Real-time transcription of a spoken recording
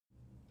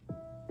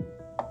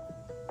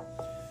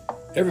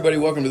Everybody,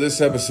 welcome to this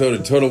episode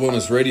of Total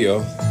Wellness Radio,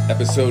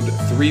 episode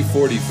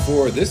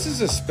 344. This is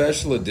a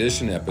special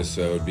edition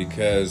episode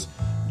because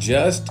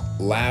just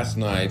last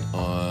night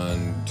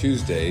on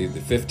Tuesday, the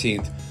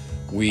 15th,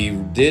 we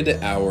did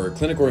our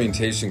clinic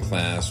orientation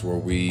class where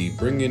we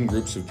bring in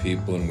groups of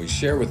people and we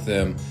share with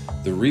them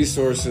the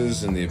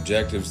resources and the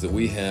objectives that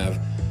we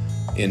have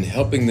in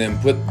helping them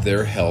put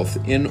their health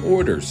in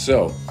order.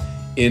 So,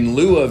 in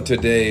lieu of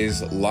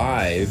today's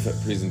live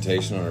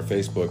presentation on our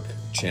Facebook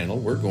channel,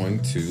 we're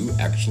going to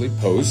actually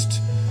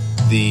post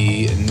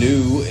the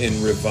new and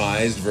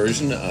revised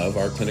version of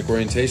our clinic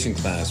orientation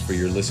class for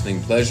your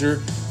listening pleasure.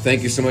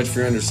 Thank you so much for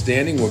your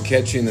understanding. We'll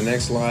catch you in the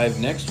next live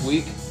next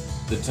week.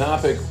 The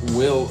topic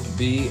will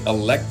be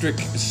electric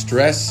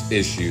stress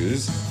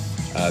issues.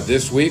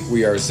 This week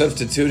we are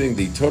substituting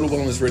the Total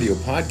Wellness Radio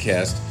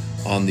podcast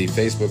on the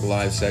Facebook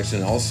Live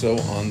section, also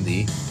on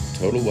the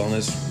Total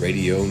Wellness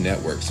Radio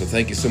Network. So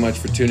thank you so much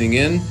for tuning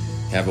in.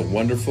 Have a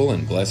wonderful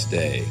and blessed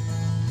day.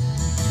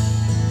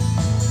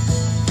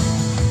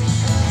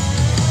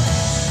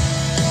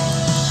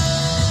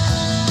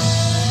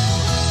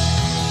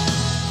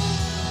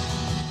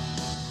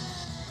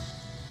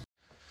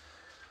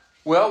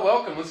 Well,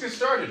 welcome. Let's get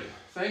started.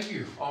 Thank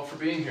you all for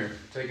being here,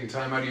 taking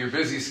time out of your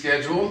busy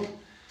schedule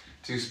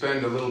to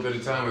spend a little bit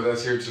of time with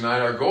us here tonight.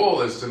 Our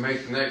goal is to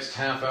make the next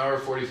half hour,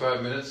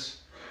 45 minutes,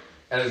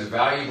 as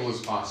valuable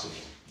as possible.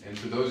 And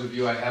for those of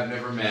you I have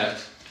never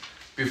met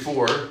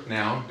before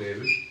now,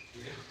 David,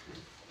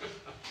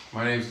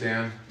 my name's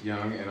Dan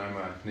Young, and I'm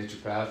a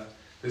naturopath.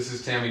 This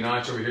is Tammy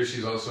Notch over here.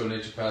 She's also a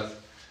naturopath.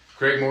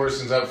 Craig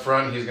Morrison's up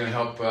front. He's going to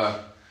help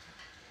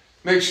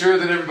make sure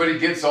that everybody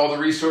gets all the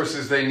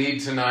resources they need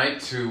tonight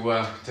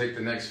to take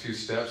the next few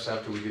steps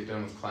after we get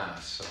done with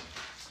class. So,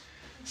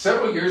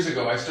 several years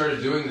ago, I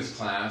started doing this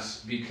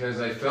class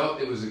because I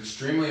felt it was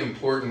extremely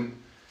important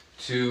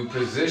to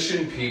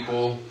position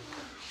people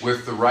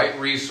with the right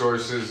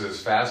resources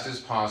as fast as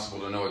possible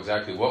to know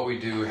exactly what we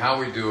do, how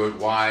we do it,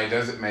 why,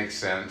 does it make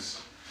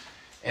sense.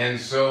 And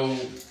so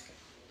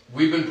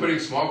we've been putting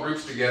small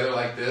groups together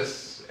like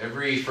this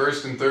every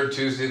first and third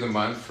Tuesday of the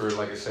month for,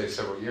 like I say,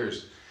 several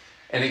years.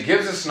 And it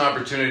gives us an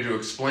opportunity to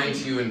explain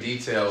to you in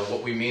detail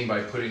what we mean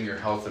by putting your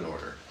health in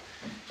order.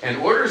 And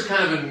order is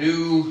kind of a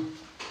new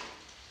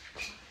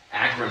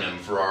acronym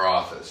for our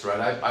office, right?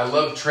 I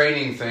love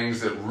training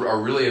things that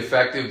are really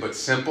effective but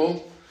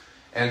simple.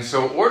 And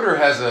so order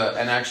has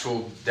an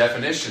actual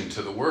definition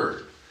to the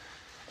word.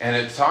 And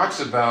it talks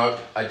about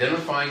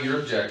identifying your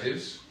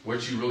objectives,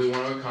 what you really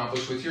want to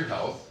accomplish with your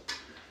health,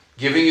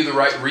 giving you the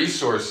right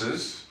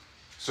resources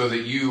so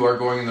that you are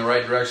going in the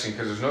right direction,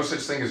 because there's no such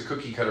thing as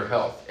cookie cutter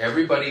health.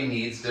 Everybody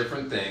needs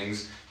different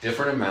things,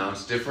 different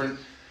amounts, different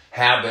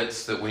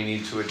habits that we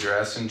need to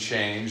address and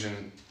change,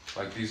 and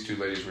like these two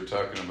ladies were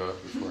talking about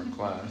before in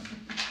class.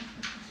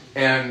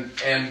 And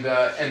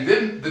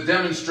then the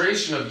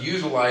demonstration of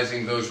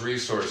utilizing those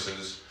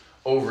resources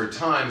over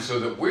time so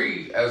that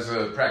we, as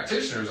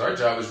practitioners, our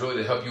job is really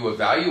to help you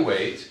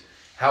evaluate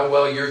how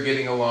well you're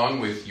getting along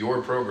with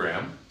your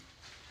program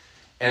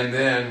and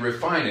then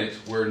refine it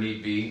where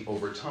need be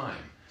over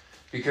time.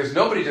 Because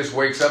nobody just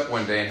wakes up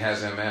one day and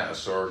has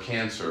MS or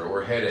cancer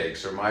or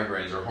headaches or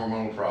migraines or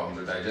hormonal problems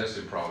or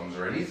digestive problems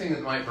or anything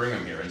that might bring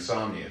them here,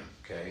 insomnia,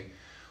 okay?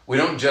 We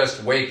don't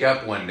just wake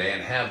up one day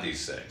and have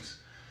these things.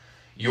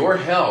 Your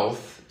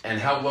health and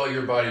how well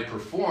your body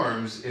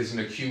performs is an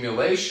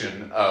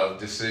accumulation of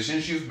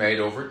decisions you've made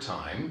over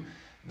time.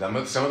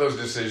 Some of those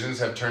decisions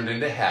have turned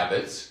into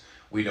habits.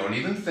 We don't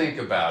even think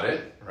about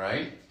it,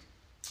 right?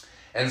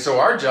 And so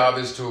our job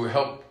is to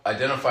help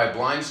identify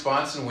blind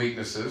spots and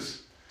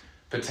weaknesses,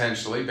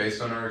 potentially,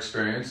 based on our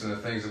experience and the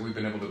things that we've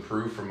been able to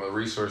prove from the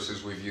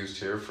resources we've used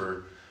here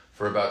for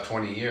about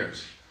 20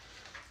 years.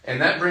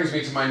 And that brings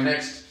me to my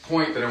next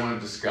point that I want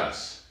to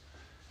discuss.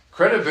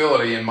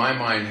 Credibility, in my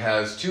mind,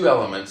 has two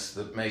elements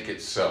that make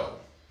it so.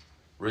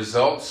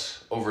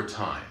 Results over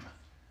time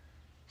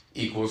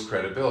equals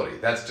credibility.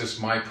 That's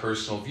just my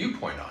personal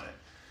viewpoint on it.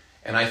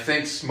 And I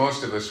think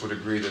most of us would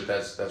agree that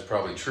that's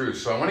probably true.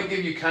 So I want to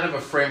give you kind of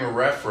a frame of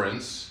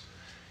reference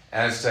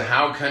as to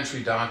how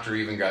Country Doctor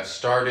even got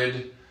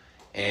started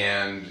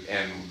and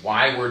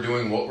why we're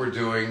doing what we're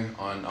doing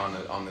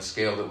on the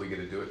scale that we get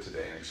to do it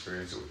today and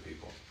experience it with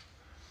people.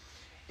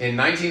 In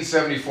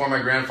 1974,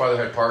 my grandfather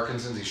had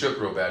Parkinson's. He shook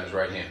real bad in his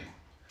right hand.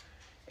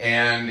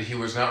 And he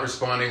was not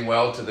responding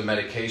well to the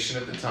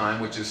medication at the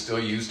time, which is still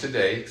used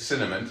today.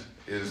 Cinnamon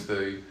is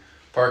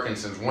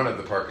one of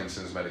the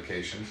Parkinson's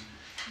medications.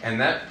 And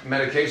that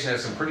medication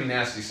has some pretty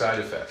nasty side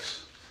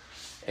effects.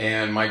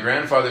 And my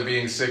grandfather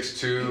being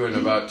 6'2" and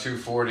about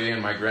 240,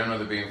 and my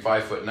grandmother being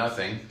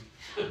 5'0",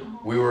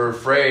 we were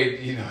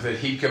afraid, that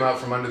he'd come out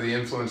from under the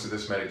influence of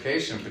this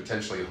medication and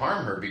potentially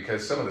harm her,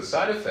 because some of the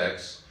side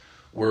effects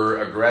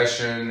were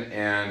aggression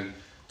and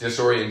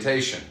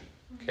disorientation,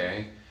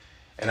 okay?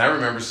 And I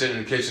remember sitting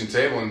at the kitchen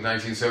table in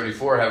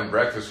 1974 having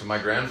breakfast with my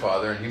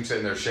grandfather, and him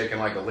sitting there shaking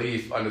like a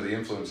leaf under the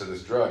influence of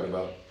this drug,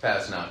 about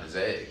passing out in his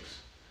eggs.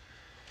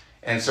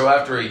 And so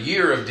after a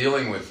year of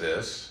dealing with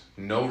this,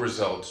 no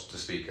results to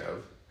speak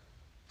of,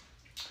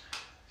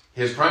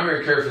 his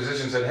primary care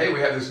physician said, hey, we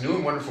have this new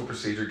and wonderful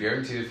procedure,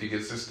 guaranteed if he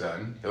gets this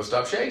done, he'll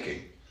stop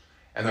shaking.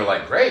 And they're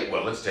like, great,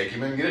 well, let's take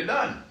him in and get it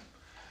done.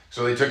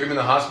 So they took him in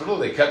the hospital,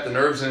 they cut the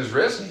nerves in his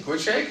wrist, and he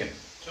quit shaking.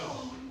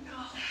 Oh,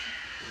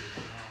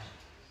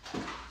 no.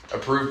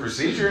 Approved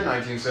procedure in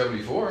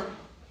 1974.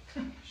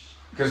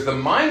 Because the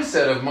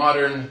mindset of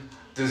modern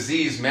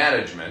disease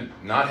management,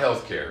 not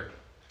healthcare,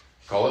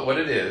 call it what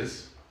it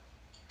is,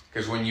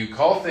 because when you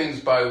call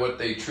things by what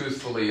they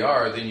truthfully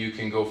are, then you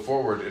can go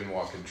forward and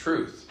walk in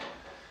truth.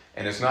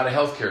 And it's not a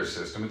healthcare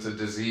system, it's a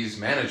disease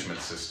management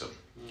system.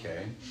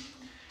 Okay?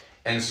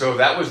 And so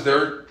that was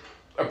their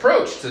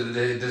approach to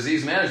the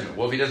disease management.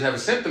 Well, if he doesn't have a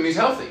symptom, he's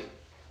healthy.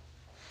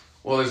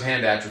 Well, his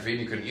hand atrophied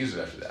and he couldn't use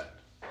it after that.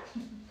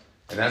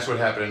 And that's what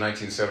happened in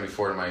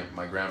 1974 to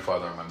my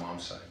grandfather on my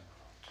mom's side.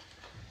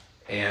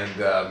 And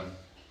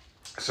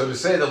so to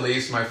say the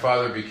least, my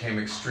father became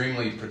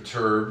extremely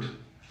perturbed,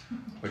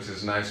 which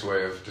is a nice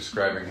way of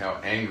describing how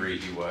angry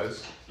he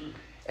was.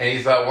 And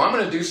he thought, well, I'm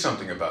going to do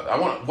something about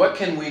that. What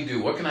can we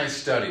do? What can I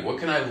study? What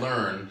can I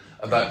learn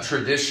about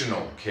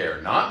traditional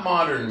care? Not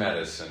modern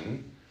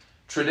medicine,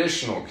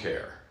 traditional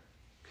care.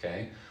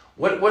 Okay?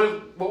 What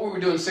were we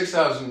doing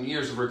 6,000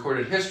 years of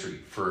recorded history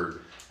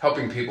for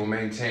helping people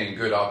maintain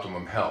good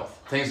optimum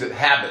health?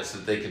 Habits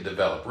that they could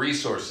develop,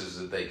 resources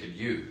that they could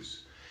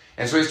use.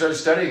 And so he started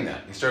studying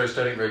that. He started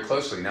studying very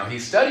closely. Now, he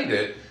studied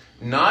it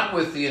not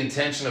with the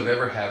intention of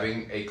ever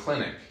having a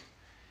clinic.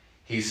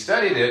 He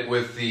studied it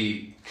with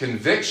the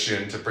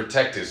conviction to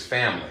protect his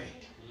family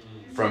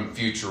from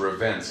future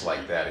events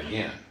like that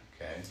again.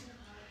 Okay?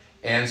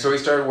 And so he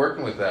started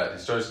working with that. He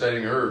started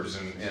studying herbs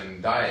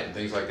and diet and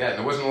things like that. And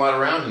there wasn't a lot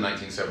around in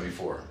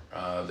 1974.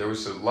 There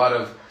was a lot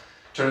of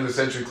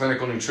turn-of-the-century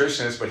clinical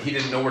nutritionists, but he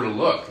didn't know where to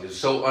look. He was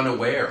so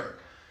unaware.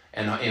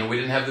 And we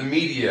didn't have the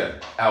media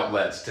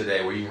outlets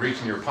today where you can reach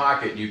in your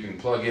pocket and you can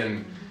plug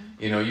in,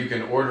 you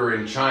can order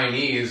in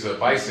Chinese a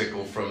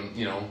bicycle from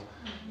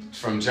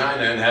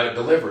China and have it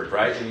delivered,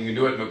 right? And you can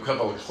do it in a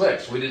couple of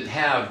clicks. We didn't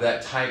have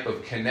that type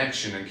of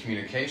connection and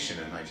communication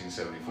in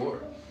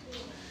 1974.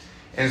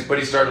 But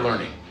he started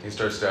learning. He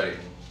started studying.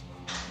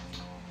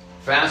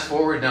 Fast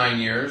forward 9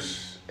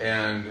 years,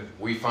 and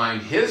we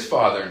find his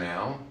father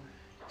now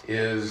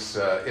is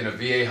in a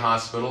VA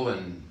hospital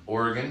in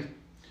Oregon.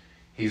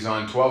 He's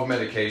on 12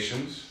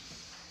 medications.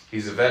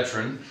 He's a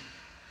veteran.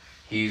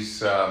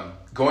 He's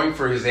going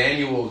for his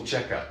annual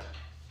checkup.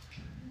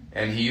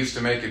 And he used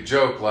to make a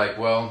joke like,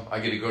 well, I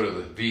get to go to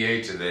the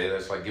VA today.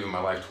 That's like giving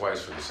my life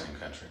twice for the same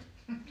country.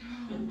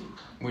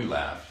 We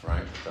laughed,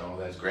 right? Oh,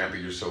 that's Grandpa,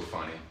 you're so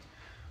funny.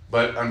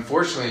 But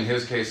unfortunately, in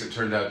his case, it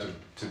turned out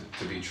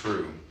to be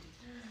true.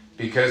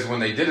 Because when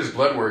they did his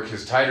blood work,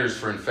 his titers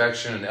for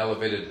infection and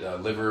elevated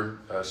liver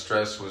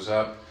stress was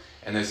up.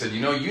 And they said, we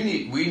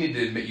need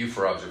to admit you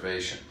for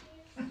observation.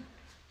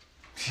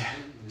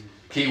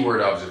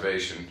 Keyword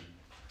observation.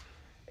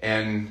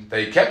 And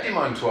they kept him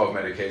on 12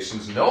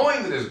 medications,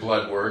 knowing that his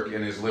blood work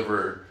and his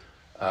liver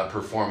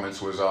performance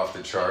was off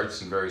the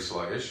charts and very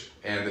sluggish,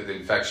 and that the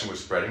infection was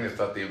spreading. They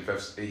thought he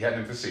had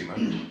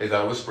emphysema. They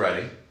thought it was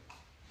spreading.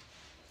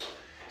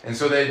 And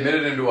so they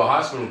admitted him to a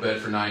hospital bed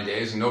for 9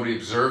 days, and nobody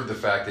observed the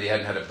fact that he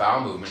hadn't had a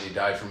bowel movement. He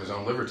died from his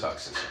own liver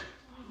toxicity.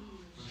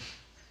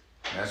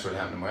 And that's what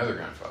happened to my other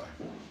grandfather.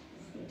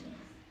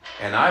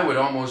 And I would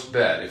almost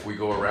bet if we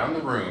go around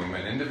the room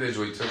and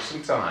individually took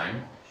some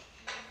time,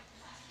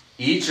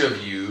 each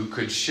of you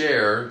could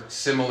share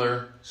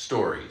similar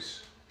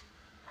stories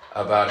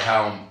about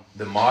how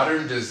the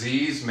modern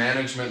disease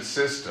management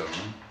system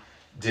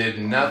did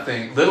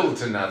little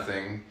to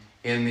nothing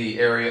in the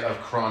area of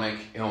chronic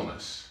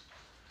illness.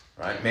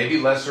 Right? Maybe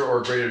lesser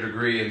or greater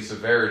degree in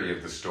severity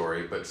of the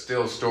story, but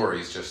still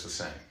stories just the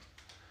same.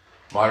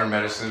 Modern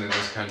medicine in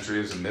this country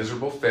is a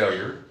miserable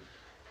failure,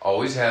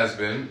 always has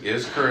been,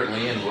 is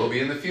currently, and will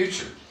be in the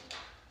future,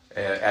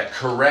 at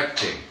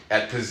correcting,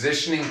 at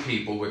positioning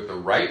people with the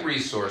right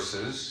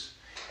resources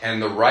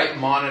and the right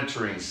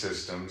monitoring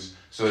systems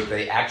so that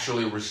they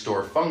actually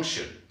restore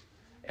function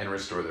and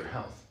restore their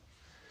health.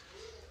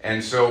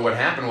 And so what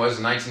happened was,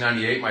 in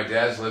 1998, my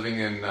dad's living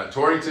in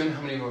Torrington.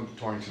 How many know what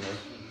Torrington is?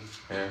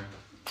 Yeah.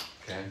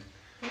 Okay.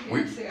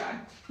 WMCI.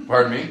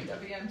 Pardon me?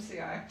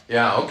 WMCI.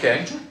 Yeah,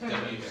 okay.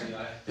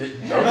 WCI.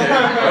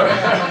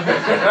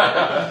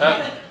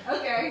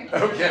 Okay. Okay.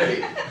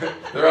 Okay.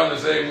 They're on the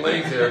same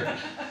link here.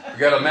 We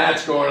got a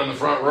match going on the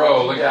front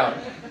row. Look out.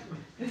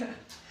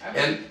 I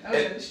was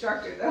an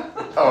instructor, though.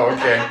 Oh,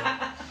 okay.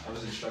 I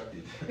was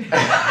instructed.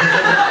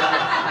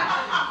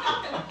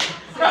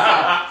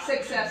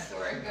 Success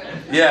story.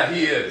 Good. Yeah,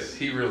 he is.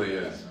 He really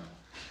is.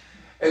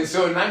 And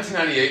so in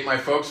 1998, my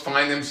folks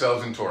find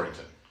themselves in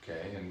Torrington.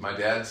 Okay, and my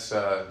dad's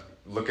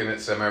looking at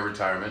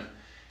semi-retirement.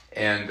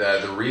 And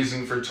the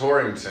reason for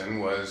Torrington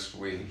was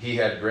he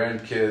had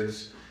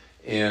grandkids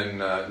in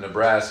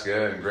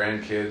Nebraska and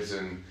grandkids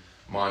in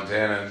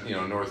Montana,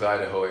 North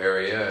Idaho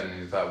area. And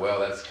he thought, well,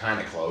 that's kind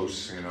of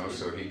close,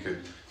 so he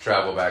could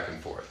travel back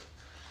and forth.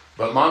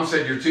 But Mom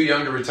said, you're too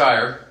young to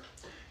retire.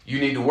 You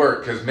need to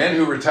work, because men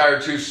who retire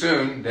too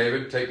soon,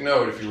 David, take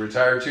note, if you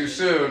retire too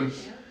soon,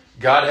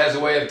 God has a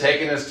way of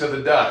taking us to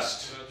the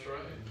dust. That's right.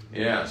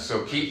 Yeah,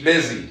 so keep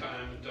busy.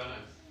 Time and time.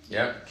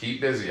 Yep,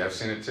 keep busy. I've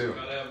seen it too.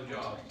 Gotta have a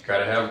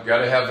job.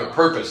 Gotta have a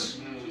purpose,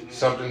 Mhm.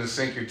 something to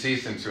sink your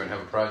teeth into and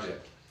have a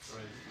project.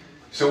 Right.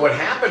 So what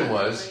happened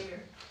was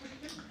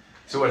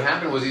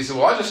he said,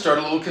 well, I'll just start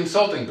a little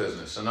consulting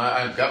business. And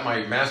I've got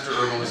my master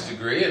herbalist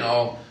degree, and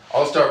I'll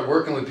start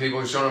working with people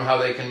and showing them how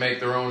they can make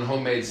their own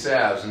homemade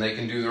salves, and they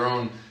can do their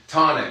own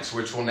tonics,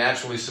 which will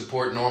naturally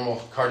support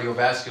normal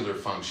cardiovascular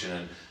function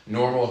and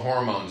normal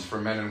hormones for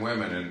men and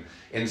women, and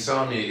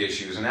insomnia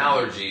issues and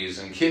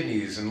allergies and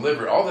kidneys and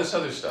liver, all this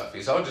other stuff.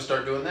 He said, I'll just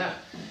start doing that.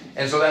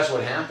 And so that's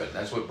what happened.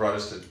 That's what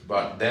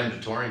brought them to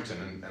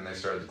Torrington, and they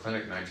started the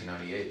clinic in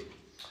 1998.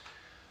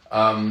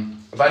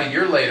 About a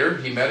year later,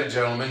 he met a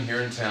gentleman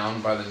here in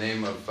town by the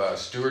name of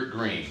Stuart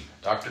Green,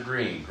 Dr.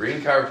 Green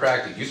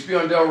Chiropractic. Used to be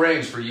on Del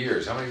Range for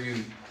years. How many of you,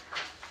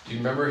 do you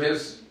remember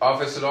his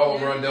office at all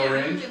over on Del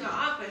Range? I went to the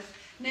office,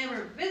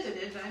 never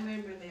visited, but I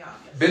remember the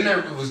office. Been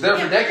there, was there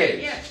for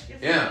decades. Yes.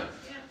 Yeah.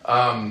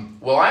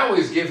 Well, I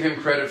always give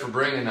him credit for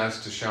bringing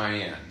us to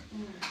Cheyenne,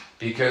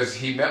 because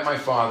he met my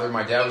father.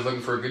 My dad was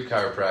looking for a good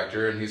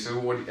chiropractor, and he said,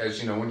 well,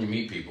 as you know, when you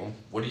meet people,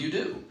 what do you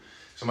do?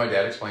 So my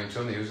dad explained to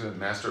him that he was a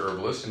master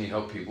herbalist, and he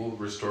helped people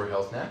restore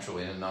health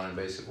naturally in a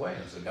non-invasive way.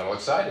 And so I got all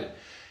excited,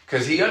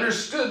 because he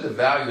understood the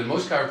value, and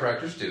most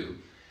chiropractors do.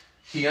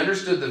 He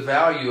understood the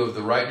value of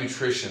the right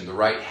nutrition, the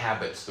right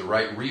habits, the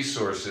right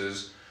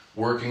resources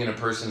working in a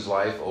person's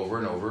life over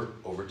and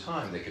over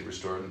time. They could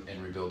restore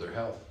and rebuild their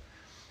health.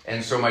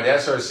 And so my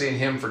dad started seeing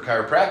him for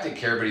chiropractic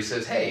care, but he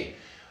says, hey,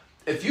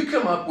 if you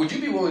come up, would you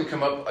be willing to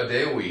come up a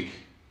day a week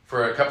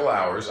for a couple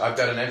hours? I've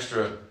got an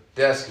extra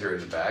desk here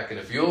in the back, and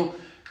if you'll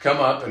come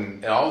up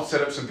and I'll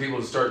set up some people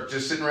to start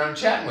just sitting around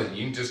chatting with you.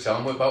 You can just tell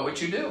them about what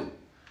you do.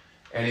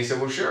 And he said,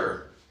 well,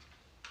 sure.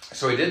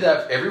 So he did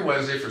that every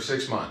Wednesday for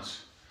 6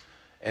 months.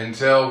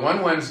 Until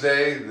one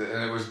Wednesday, and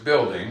it was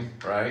building,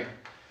 right?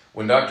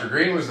 When Dr.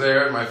 Green was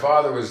there and my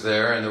father was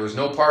there, and there was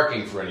no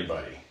parking for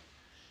anybody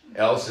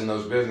else in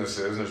those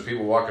businesses. And there's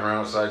people walking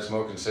around outside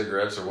smoking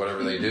cigarettes or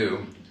whatever they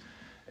do.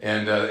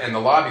 And the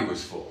lobby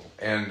was full.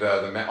 And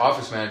the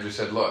office manager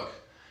said, look,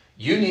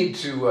 you need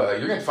to,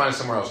 you're going to find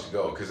somewhere else to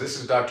go, because this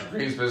is Dr.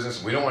 Green's business,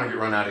 and we don't want to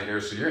get run out of here,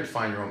 so you're going to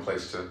find your own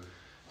place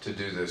to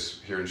do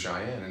this here in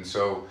Cheyenne. And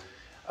so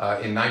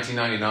in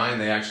 1999,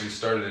 they actually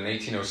started in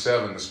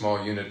 1807, the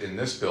small unit in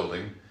this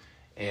building,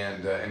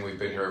 and we've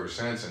been here ever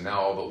since, and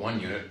now all but one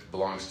unit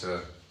belongs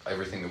to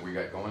everything that we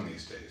got going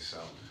these days.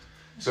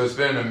 So it's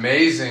been an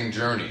amazing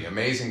journey,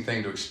 amazing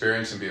thing to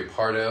experience and be a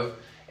part of,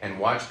 and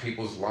watch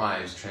people's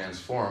lives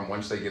transform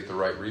once they get the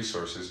right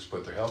resources to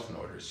put their health in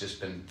order. It's just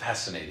been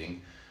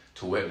fascinating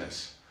to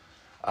witness.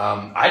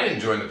 I didn't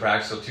join the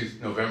practice until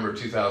November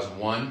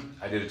 2001.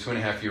 I did a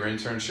 2.5-year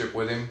internship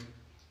with him,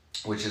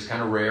 which is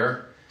kind of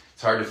rare.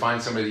 It's hard to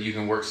find somebody that you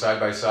can work side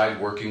by side,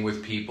 working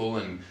with people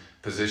and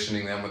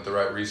positioning them with the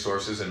right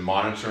resources and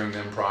monitoring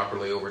them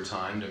properly over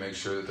time to make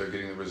sure that they're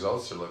getting the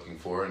results they're looking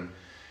for.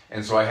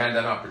 And so I had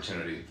that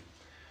opportunity.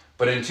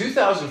 But in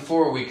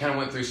 2004, we kind of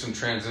went through some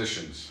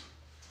transitions.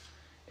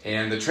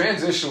 And the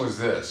transition was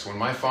this. When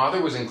my father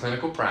was in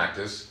clinical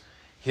practice,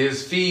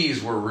 his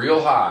fees were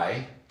real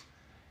high,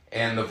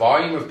 and the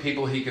volume of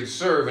people he could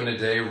serve in a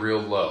day real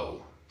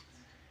low.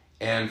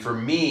 And for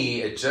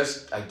me, I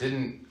just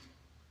couldn't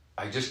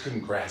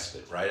grasp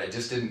it, right? It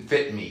just didn't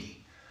fit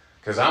me,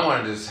 because I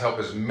wanted to help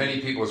as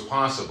many people as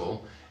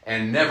possible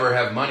and never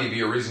have money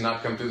be a reason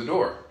not to come through the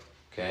door,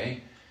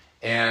 okay?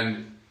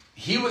 And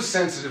he was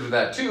sensitive to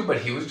that too, but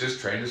he was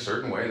just trained a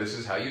certain way. This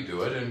is how you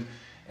do it,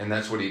 and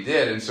that's what he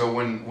did. And so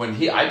when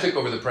I took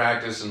over the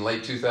practice in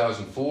late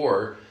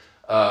 2004,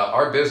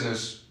 our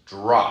business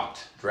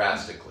dropped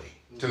drastically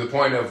to the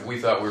point of we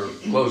thought we were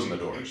closing the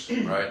doors,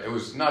 right? It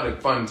was not a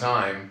fun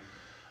time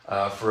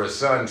for a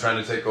son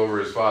trying to take over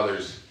his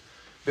father's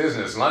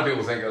business. A lot of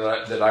people think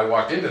that I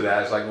walked into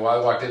that. It's like, well, I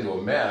walked into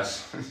a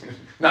mess.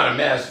 Not a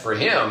mess for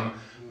him,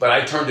 but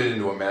I turned it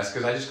into a mess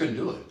because I just couldn't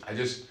do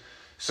it.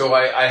 So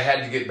I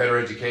had to get better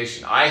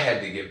education. I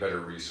had to get better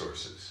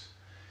resources.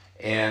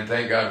 And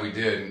thank God we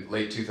did in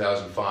late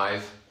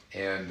 2005.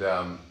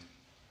 And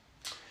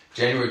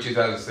January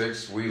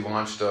 2006, we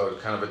launched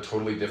kind of a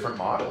totally different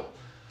model.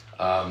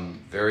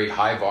 Very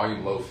high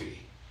volume, low fee.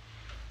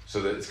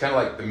 So that it's kind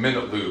of like the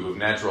Minute Lube of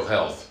natural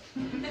health.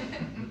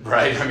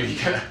 Right? I mean, you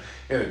gotta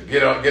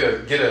get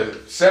a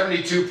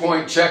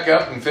 72-point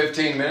checkup in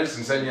 15 minutes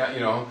and send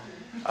you,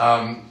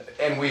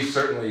 and we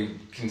certainly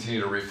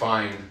continue to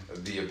refine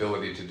the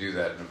ability to do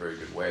that in a very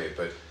good way.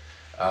 But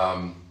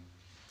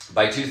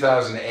by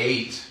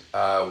 2008,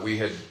 we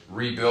had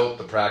rebuilt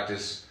the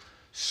practice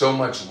so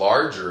much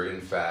larger,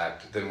 in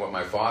fact, than what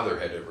my father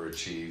had ever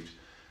achieved.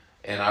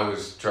 And I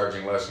was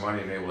charging less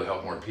money and able to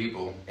help more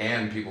people.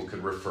 And people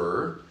could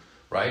refer,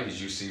 right, as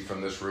you see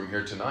from this room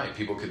here tonight.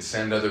 People could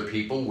send other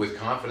people with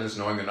confidence,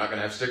 knowing they're not going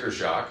to have sticker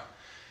shock,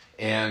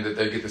 and that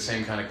they get the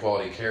same kind of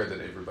quality care that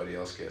everybody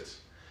else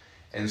gets.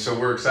 And so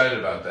we're excited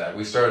about that.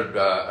 We started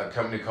a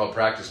company called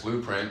Practice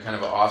Blueprint, kind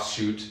of an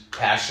offshoot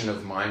passion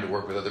of mine to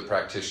work with other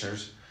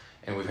practitioners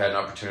And we've had an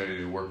opportunity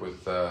to work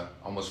with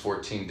almost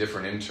 14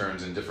 different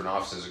interns in different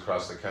offices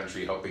across the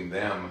country, helping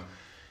them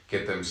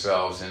get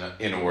themselves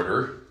in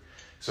order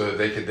so that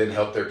they could then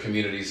help their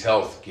community's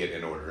health get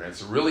in order. And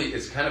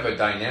it's kind of a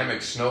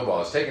dynamic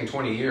snowball. It's taken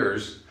 20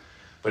 years,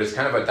 but it's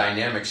kind of a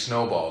dynamic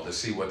snowball to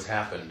see what's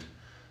happened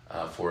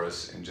for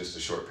us in just a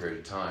short period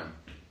of time.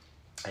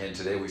 And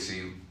today we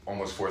see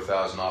almost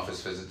 4,000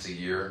 office visits a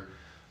year.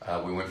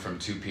 We went from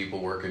 2 people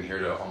working here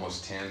to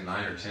almost 9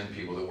 or 10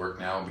 people that work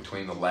now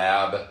between the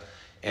lab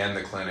and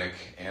the clinic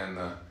and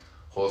the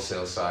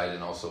wholesale side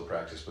and also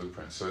Practice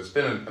Blueprint. So it's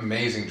been an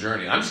amazing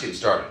journey. I'm just getting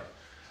started.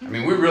 I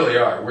mean, we really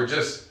are. We're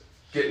just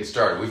getting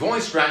started. We've only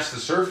scratched the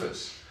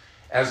surface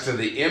as to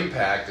the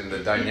impact and the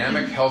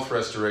dynamic health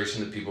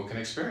restoration that people can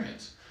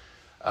experience.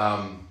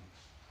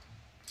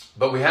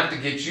 But we have to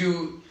get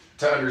you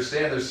to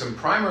understand there's some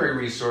primary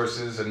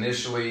resources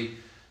initially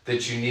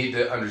that you need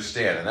to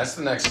understand. And that's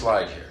the next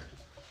slide here.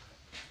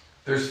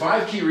 There's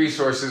 5 key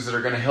resources that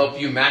are going to help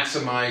you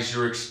maximize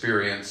your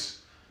experience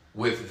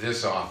with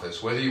this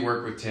office, whether you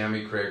work with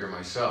Tammy, Craig, or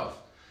myself.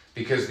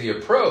 Because the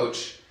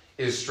approach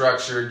is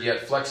structured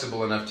yet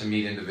flexible enough to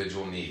meet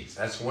individual needs.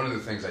 That's one of the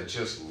things I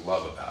just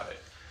love about it.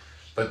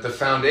 But the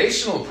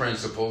foundational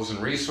principles and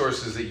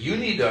resources that you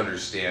need to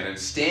understand and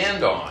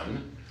stand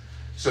on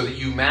so that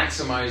you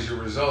maximize your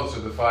results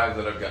are the 5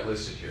 that I've got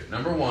listed here.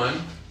 Number 1,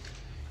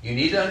 you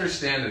need to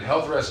understand that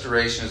health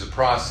restoration is a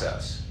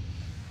process.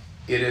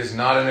 It is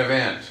not an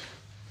event.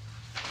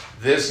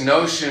 This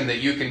notion that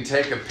you can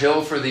take a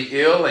pill for the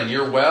ill and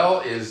you're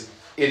well is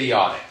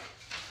idiotic.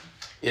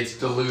 It's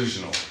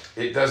delusional.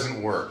 It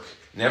doesn't work.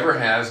 Never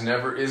has,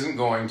 never isn't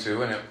going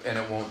to, and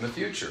it won't in the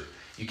future.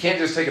 You can't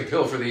just take a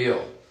pill for the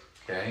ill.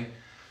 Okay?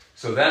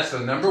 So that's the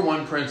number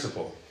 1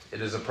 principle.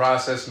 It is a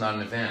process, not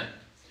an event.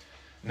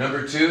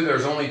 Number 2,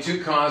 there's only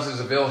 2 causes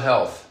of ill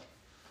health.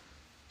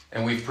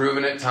 And we've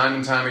proven it time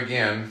and time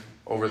again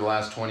over the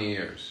last 20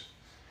 years.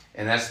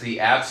 And that's the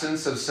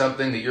absence of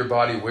something that your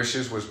body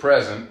wishes was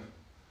present,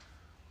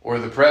 or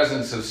the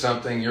presence of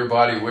something your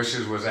body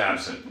wishes was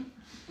absent.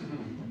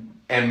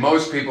 And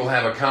most people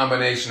have a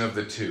combination of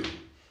the 2.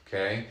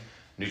 Okay?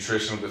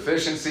 Nutritional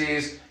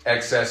deficiencies,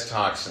 excess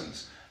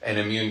toxins. An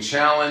immune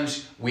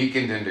challenge,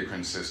 weakened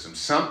endocrine system.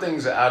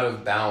 Something's out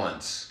of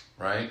balance,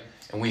 right?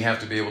 And we have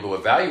to be able to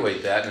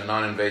evaluate that in a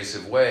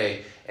non-invasive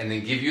way and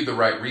then give you the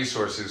right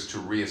resources to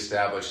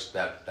reestablish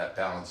that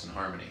balance and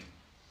harmony.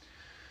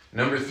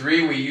 Number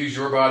 3, we use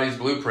your body's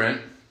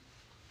blueprint.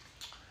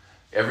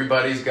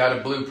 Everybody's got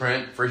a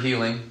blueprint for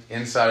healing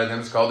inside of them.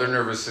 It's called their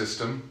nervous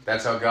system.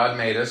 That's how God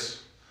made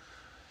us.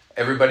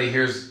 Everybody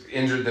here's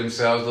injured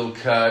themselves, a little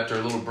cut or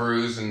a little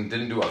bruise, and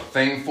didn't do a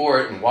thing for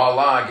it, and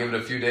voila, give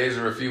it a few days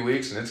or a few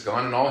weeks, and it's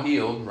gone and all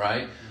healed,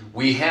 right?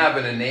 We have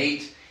an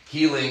innate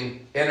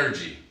healing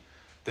energy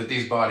that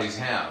these bodies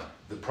have.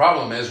 The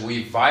problem is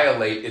we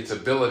violate its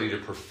ability to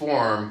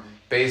perform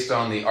based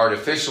on the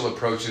artificial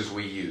approaches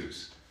we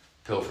use.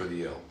 Pill for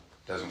the ill.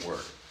 Doesn't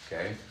work,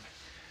 okay?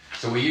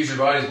 So we use your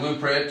body's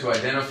blueprint to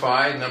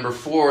identify, number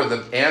 4,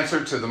 the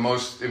answer to the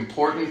most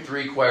important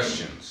 3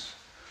 questions.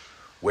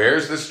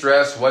 Where's the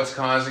stress, what's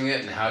causing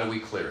it, and how do we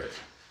clear it?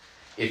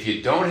 If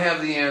you don't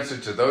have the answer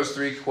to those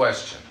 3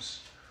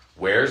 questions,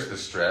 where's the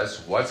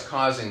stress, what's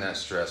causing that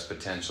stress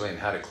potentially, and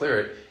how to clear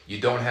it, you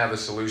don't have a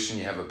solution,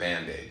 you have a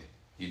Band-Aid.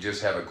 You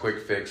just have a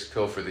quick fix,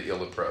 pill for the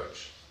ill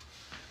approach.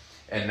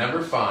 And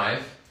number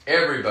 5,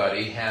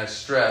 everybody has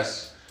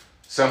stress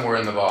somewhere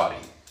in the body.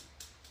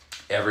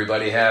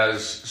 Everybody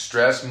has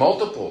stress,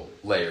 multiple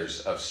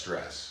layers of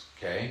stress,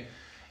 okay?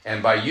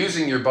 And by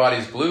using your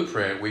body's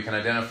blueprint, we can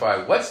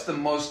identify what's the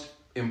most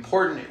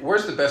important,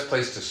 where's the best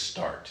place to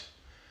start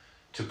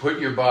to put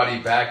your body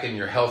back and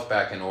your health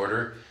back in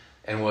order,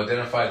 and we'll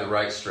identify the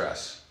right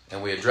stress.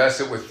 And we address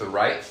it with the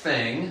right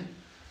thing.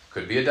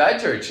 Could be a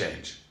dietary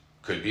change.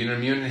 Could be an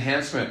immune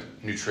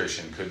enhancement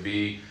nutrition. Could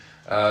be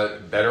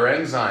better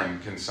enzyme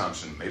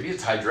consumption. Maybe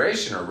it's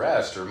hydration or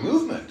rest or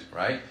movement,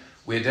 right?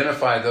 We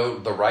identify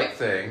the right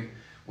thing.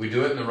 We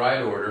do it in the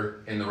right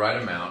order, in the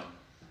right amount,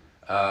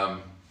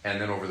 and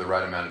then over the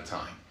right amount of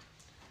time.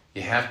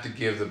 You have to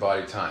give the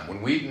body time.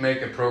 When we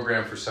make a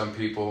program for some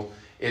people,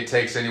 it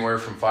takes anywhere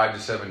from 5 to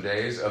 7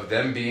 days of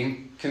them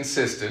being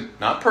consistent,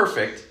 not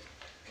perfect,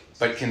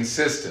 but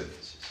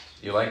consistent.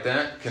 You like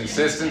that?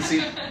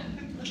 Consistency.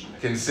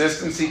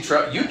 Consistency.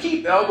 You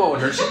keep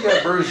elbowing her. She's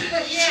got bruises.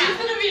 She's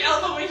going to be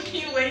elbowing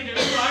me later.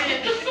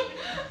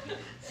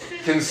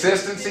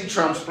 Consistency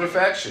trumps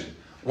perfection.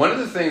 One of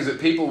the things that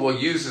people will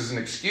use as an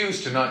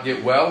excuse to not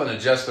get well and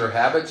adjust their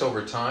habits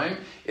over time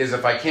is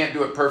if I can't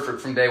do it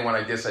perfect from day 1,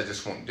 I guess I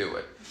just won't do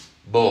it.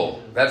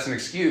 Bull. That's an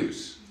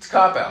excuse. It's a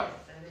cop-out.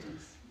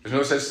 There's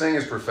no such thing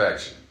as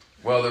perfection.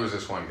 Well, there was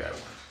this one guy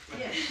once.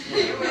 Yes,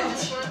 there was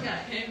this one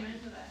guy. Amen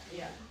to that.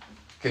 Yeah.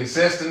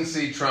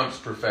 Consistency trumps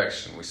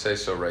perfection. We say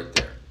so right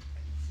there.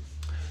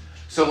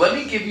 So let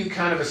me give you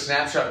kind of a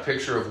snapshot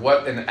picture of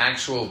what an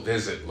actual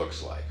visit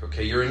looks like.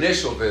 Okay, your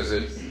initial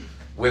visit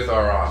with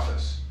our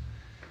office.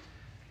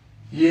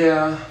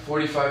 Yeah,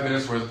 45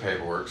 minutes worth of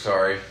paperwork,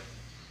 sorry.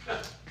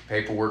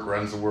 Paperwork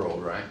runs the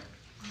world, right?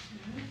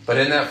 But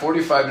in that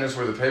 45 minutes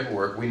worth of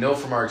paperwork, we know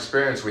from our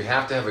experience we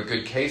have to have a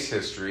good case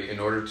history in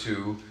order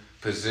to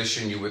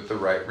position you with the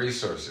right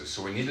resources.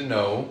 So we need to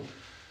know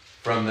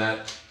from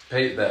that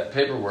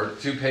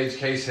paperwork, 2-page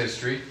case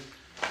history.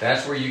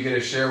 That's where you get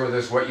to share with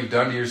us what you've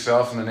done to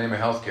yourself in the name of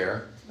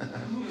healthcare.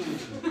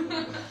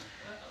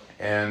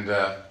 And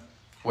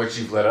what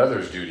you've let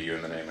others do to you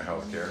in the name of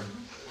healthcare.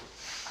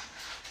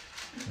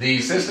 The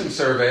system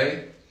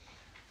surveys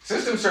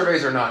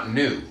are not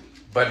new,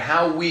 but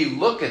how we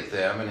look at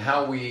them and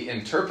how we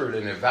interpret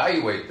and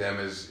evaluate them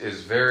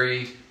is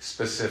very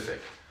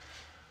specific.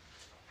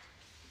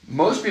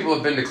 Most people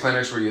have been to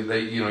clinics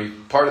where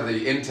part of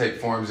the intake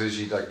forms is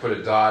you like put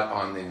a dot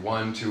on the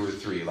 1, 2, or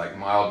 3, like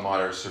mild,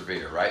 moderate,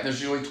 severe, right? And there's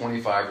usually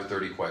 25 or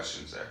 30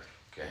 questions there,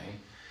 okay,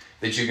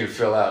 that you can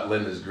fill out.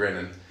 Linda's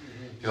grinning.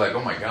 You're like,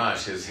 oh my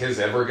gosh, is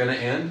his ever going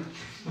to end?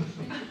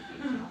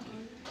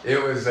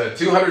 It was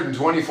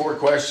 224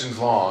 questions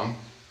long.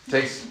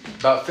 Takes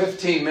about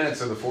 15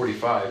 minutes of the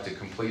 45 to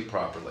complete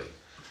properly.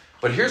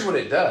 But here's what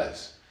it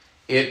does.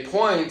 It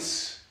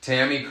points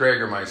Tammy,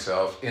 Craig, or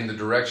myself in the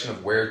direction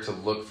of where to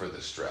look for the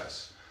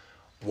stress.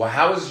 Well,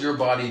 how is your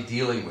body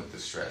dealing with the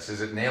stress?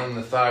 Is it nailing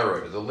the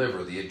thyroid or the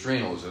liver, the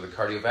adrenals, or the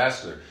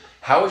cardiovascular?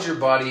 How is your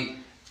body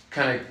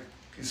kind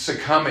of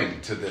succumbing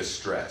to this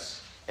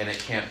stress? And it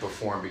can't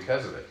perform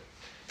because of it.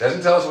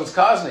 Doesn't tell us what's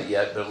causing it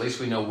yet, but at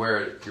least we know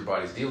where your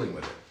body's dealing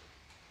with it.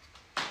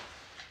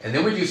 And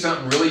then we do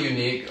something really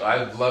unique.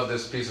 I love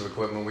this piece of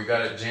equipment. We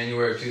got it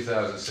January of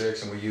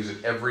 2006, and we use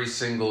it every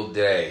single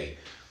day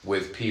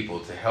with people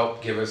to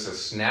help give us a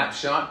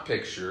snapshot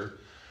picture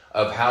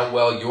of how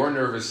well your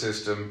nervous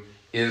system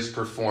is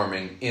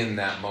performing in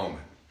that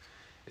moment.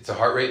 It's a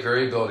heart rate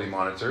variability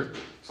monitor.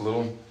 It's a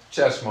little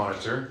chest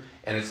monitor,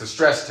 and it's a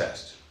stress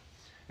test.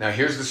 Now,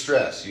 here's the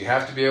stress. You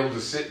have to be able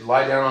to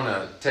lie down on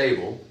a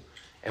table,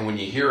 and when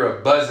you hear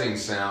a buzzing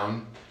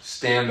sound,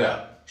 stand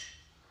up.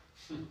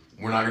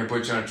 We're not going to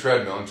put you on a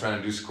treadmill and try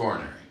to do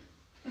coronary,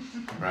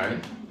 right?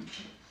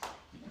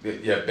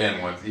 Yeah,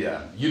 Ben wants,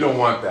 yeah. You don't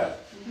want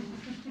that.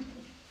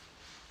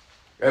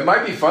 It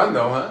might be fun,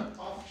 though, huh?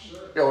 Oh,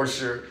 sure. Oh,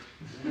 sure.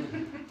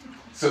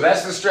 So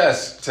that's the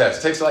stress test.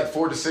 It takes like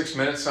 4 to 6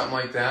 minutes, something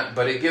like that,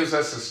 but it gives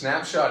us a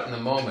snapshot in the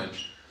moment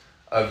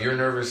of your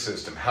nervous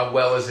system. How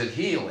well is it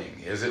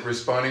healing? Is it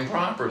responding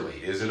properly?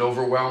 Is it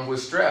overwhelmed with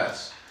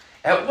stress?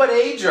 At what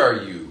age are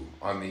you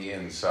on the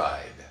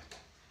inside?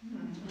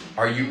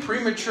 Are you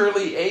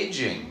prematurely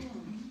aging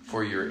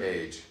for your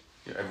age?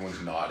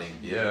 Everyone's nodding.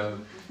 Yeah.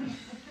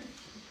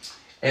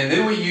 And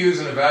then we use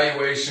an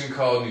evaluation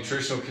called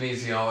nutritional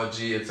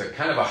kinesiology. It's a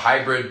kind of a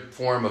hybrid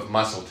form of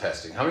muscle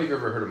testing. How many of you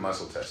have ever heard of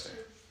muscle testing?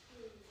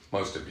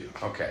 Most of you.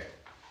 Okay.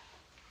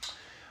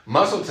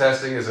 Muscle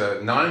testing is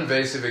a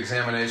non-invasive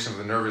examination of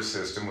the nervous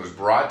system. It was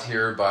brought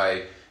here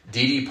by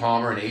D.D.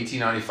 Palmer in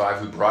 1895,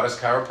 who brought us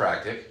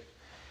chiropractic.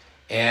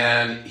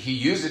 And he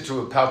used it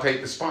to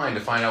palpate the spine to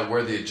find out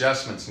where the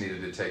adjustments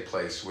needed to take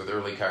place with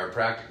early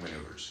chiropractic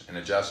maneuvers and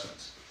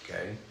adjustments.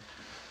 Okay.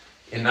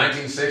 In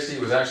 1960, it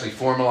was actually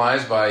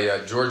formalized by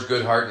George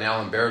Goodhart and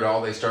Alan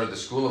Baradall. They started the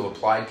School of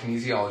Applied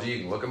Kinesiology. You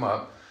can look them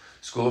up.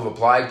 School of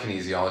Applied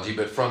Kinesiology.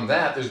 But from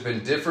that, there's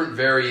been different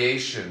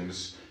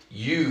variations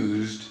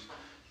used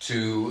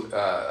to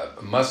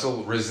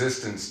muscle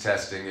resistance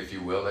testing, if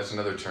you will. That's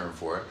another term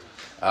for it.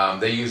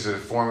 They use a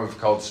form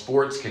called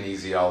sports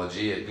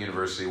kinesiology at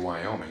University of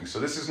Wyoming.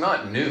 So this is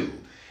not new,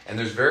 and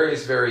there's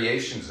various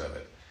variations of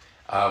it.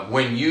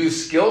 When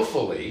used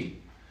skillfully,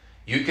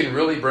 you can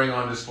really bring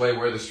on display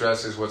where the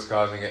stress is, what's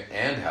causing it,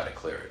 and how to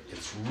clear it.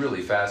 It's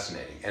really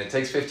fascinating, and it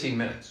takes 15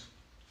 minutes.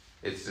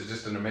 It's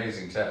just an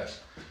amazing test.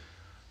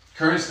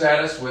 Current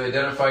status, we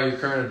identify your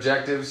current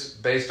objectives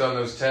based on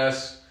those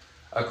tests.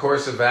 A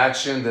course of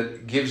action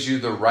that gives you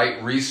the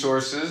right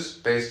resources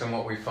based on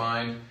what we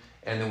find,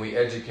 and then we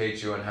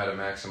educate you on how to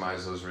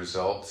maximize those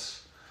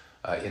results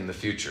in the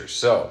future.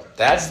 So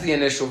that's the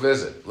initial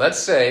visit. Let's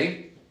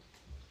say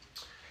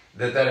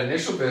that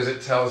initial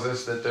visit tells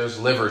us that there's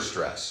liver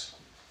stress,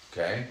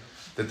 okay?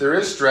 That there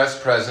is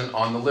stress present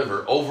on the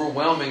liver,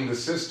 overwhelming the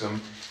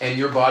system and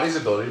your body's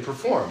ability to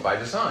perform by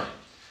design.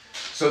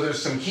 So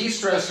there's some key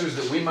stressors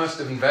that we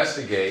must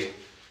investigate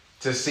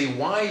to see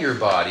why your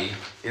body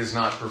is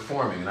not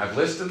performing. And I've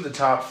listed the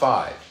top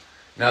 5.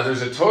 Now,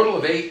 there's a total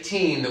of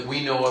 18 that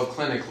we know of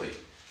clinically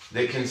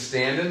that can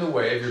stand in the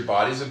way of your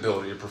body's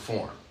ability to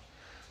perform.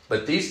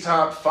 But these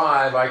top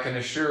 5, I can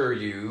assure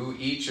you,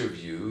 each of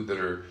you that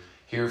are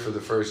here for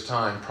the first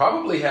time,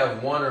 probably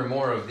have one or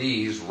more of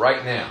these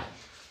right now.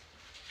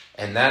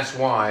 And that's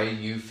why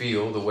you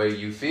feel the way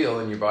you feel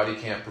and your body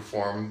can't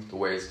perform the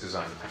way it's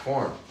designed to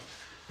perform.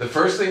 The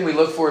first thing we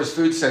look for is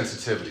food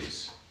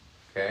sensitivities,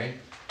 okay?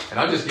 And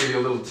I'll just give you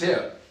a little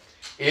tip.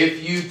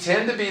 If you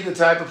tend to be the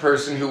type of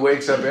person who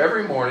wakes up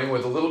every morning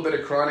with a little bit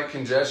of chronic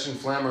congestion,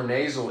 phlegm, or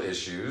nasal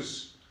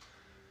issues,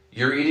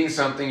 you're eating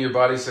something your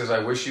body says, I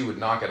wish you would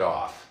knock it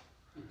off.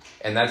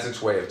 And that's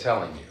its way of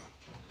telling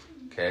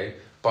you, okay?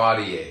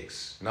 Body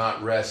aches,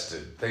 not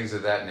rested, things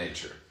of that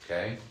nature,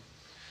 okay?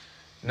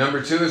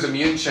 Number 2 is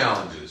immune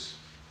challenges.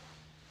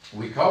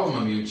 We call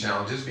them immune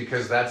challenges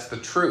because that's the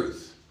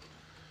truth,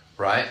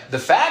 right? The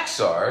facts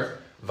are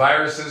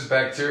viruses,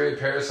 bacteria,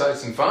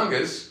 parasites, and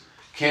fungus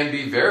can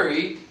be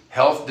very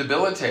health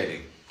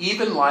debilitating,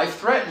 even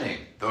life-threatening.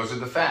 Those are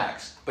the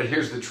facts. But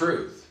here's the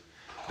truth.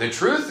 The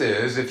truth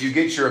is, if you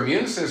get your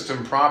immune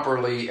system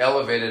properly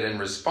elevated and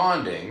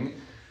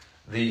responding,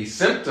 the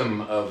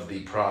symptom of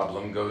the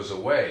problem goes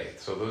away.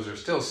 So those are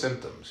still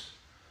symptoms.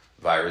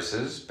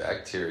 Viruses,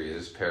 bacteria,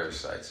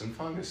 parasites, and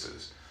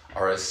funguses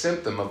are a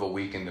symptom of a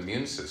weakened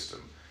immune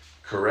system.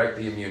 Correct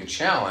the immune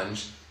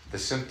challenge, the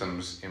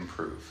symptoms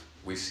improve.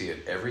 We see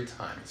it every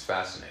time. It's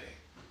fascinating.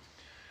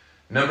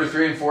 Number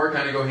 3 and 4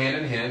 kind of go hand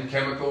in hand.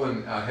 Chemical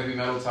and heavy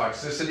metal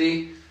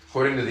toxicity.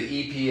 According to the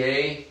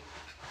EPA,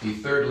 the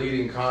third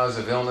leading cause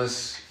of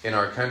illness in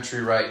our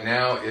country right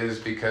now is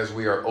because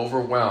we are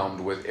overwhelmed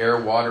with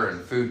air, water,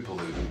 and food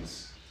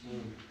pollutants.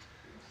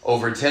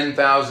 Over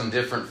 10,000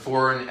 different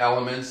foreign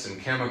elements and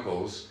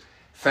chemicals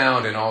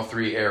found in all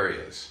 3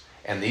 areas.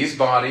 And these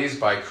bodies,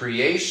 by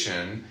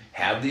creation,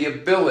 have the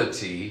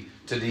ability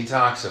to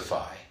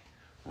detoxify.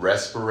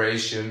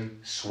 Respiration,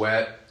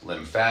 sweat,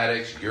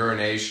 lymphatics,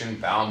 urination,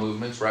 bowel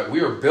movements, right?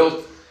 We are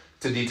built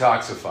to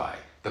detoxify.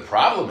 The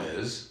problem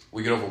is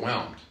we get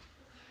overwhelmed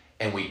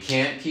and we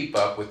can't keep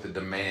up with the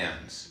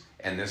demands,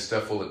 and this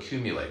stuff will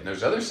accumulate. And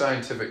there's other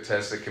scientific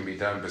tests that can be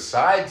done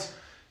besides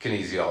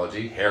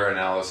kinesiology, hair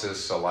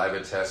analysis,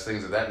 saliva tests,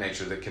 things of that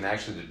nature that can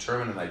actually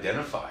determine and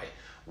identify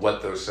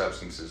what those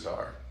substances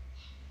are.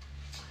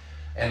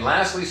 And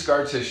lastly,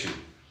 scar tissue.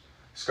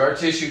 Scar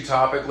tissue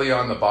topically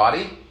on the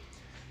body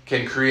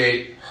can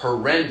create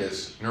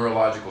horrendous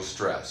neurological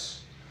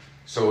stress.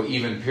 So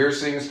even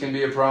piercings can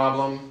be a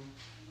problem,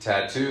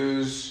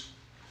 tattoos.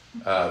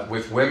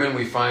 With women,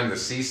 we find the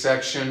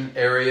C-section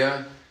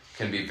area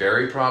can be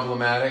very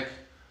problematic.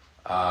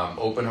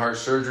 Open heart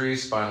surgery,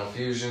 spinal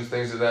fusions,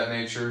 things of that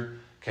nature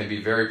can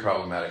be very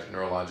problematic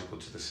neurological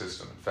to the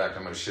system. In fact,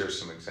 I'm going to share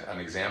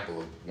an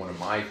example of one of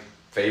my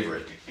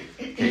favorite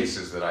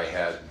cases that I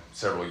had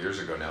several years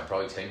ago now,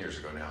 probably 10 years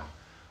ago now,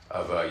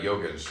 of a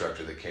yoga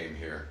instructor that came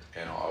here,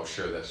 and I'll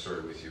share that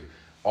story with you.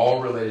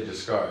 All related to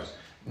scars.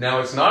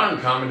 Now, it's not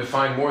uncommon to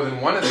find more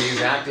than one of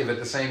these active at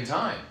the same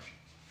time,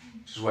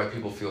 which is why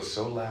people feel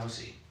so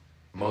lousy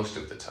most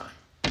of the time.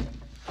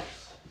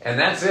 And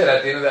that's it.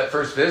 At the end of that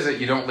first visit,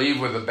 you don't leave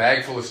with a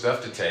bag full of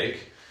stuff to take.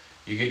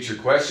 You get your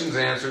questions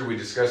answered, we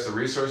discuss the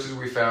resources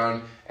we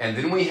found, and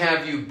then we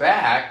have you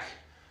back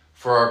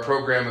for our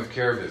program of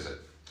care visit.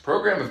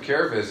 Program of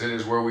care visit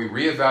is where we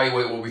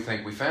reevaluate what we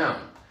think we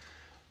found.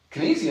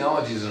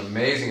 Kinesiology is an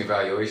amazing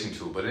evaluation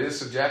tool, but it is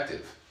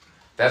subjective.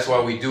 That's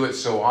why we do it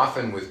so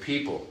often with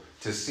people,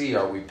 to see,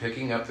 are we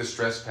picking up the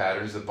stress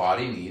patterns the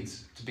body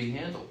needs to be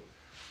handled.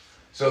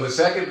 So the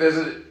second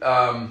visit,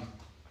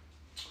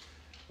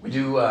 we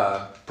do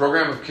a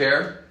program of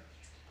care,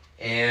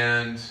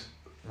 and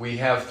we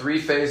have 3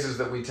 phases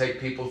that we take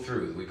people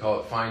through. We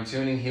call it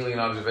fine-tuning, healing,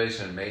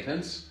 observation, and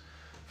maintenance.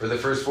 For the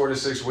first 4 to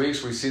 6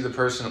 weeks, we see the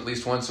person at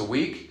least once a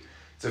week.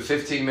 It's a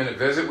 15-minute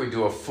visit. We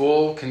do a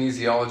full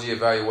kinesiology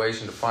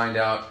evaluation to find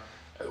out.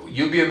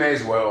 You'll be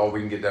amazed what all we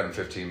can get done in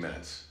 15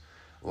 minutes.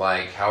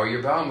 Like, how are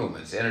your bowel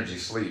movements, energy,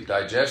 sleep,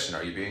 digestion?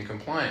 Are you being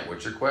compliant?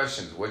 What's your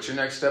questions? What's your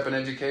next step in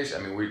education?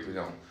 I mean, we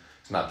don't,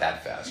 it's not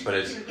that fast, but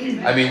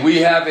we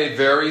have a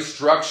very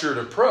structured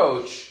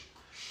approach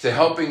to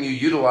helping you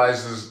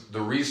utilize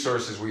the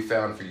resources we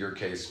found for your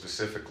case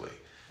specifically.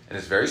 And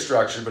it's very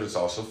structured, but it's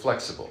also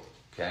flexible,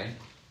 okay?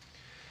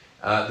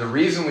 The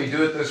reason we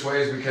do it this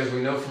way is because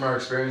we know from our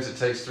experience it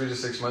takes 3 to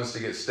 6 months to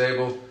get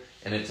stable,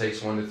 and it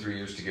takes 1 to 3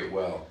 years to get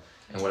well.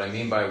 And what I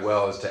mean by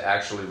well is to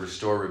actually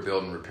restore,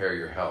 rebuild, and repair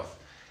your health.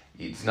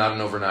 It's not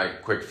an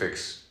overnight quick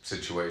fix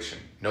situation.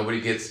 Nobody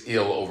gets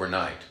ill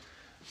overnight.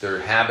 Their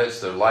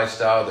habits, their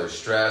lifestyle, their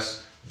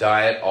stress,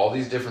 diet, all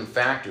these different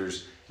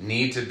factors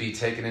need to be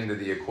taken into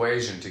the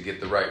equation to get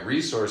the right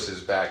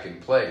resources back in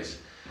place.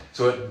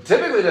 So it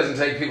typically doesn't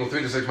take people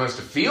 3 to 6 months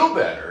to feel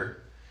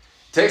better.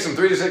 It takes them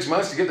 3 to 6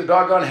 months to get the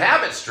doggone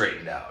habits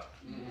straightened out.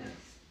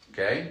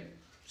 Okay?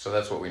 So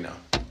that's what we know.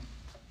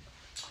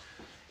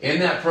 In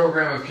that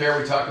program of care,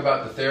 we talk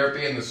about the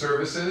therapy and the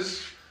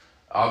services.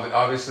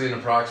 Obviously, an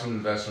approximate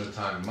investment of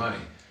time and money.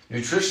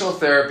 Nutritional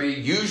therapy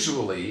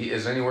usually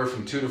is anywhere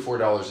from $2 to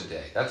 $4 a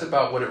day. That's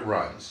about what it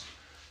runs.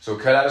 So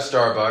cut out of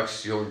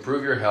Starbucks. You'll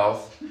improve your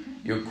health.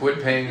 You'll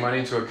quit paying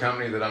money to a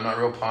company that that's not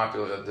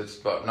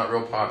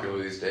real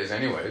popular these days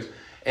anyways.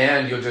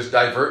 And you'll just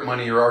divert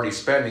money you're already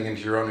spending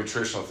into your own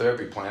nutritional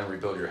therapy plan and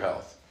rebuild your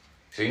health.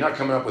 So you're not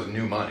coming up with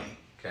new money,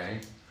 okay?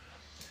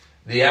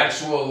 The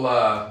actual,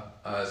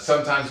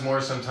 sometimes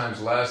more,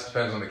 sometimes less,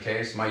 depends on the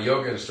case. My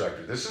yoga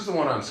instructor, this is the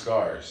one on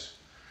scars.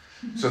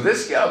 So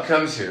this gal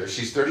comes here.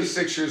 She's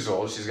 36 years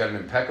old. She's got an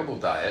impeccable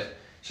diet.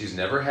 She's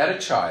never had a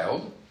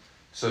child,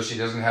 so she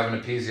doesn't have an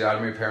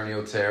episiotomy,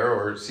 perineal tear,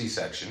 or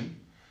C-section.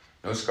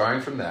 No scarring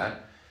from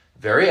that.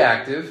 Very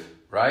active,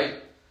 right?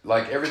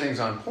 Like everything's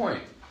on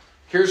point.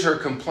 Here's her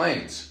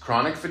complaints: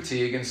 chronic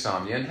fatigue,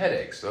 insomnia, and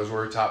headaches. Those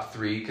were her top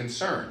 3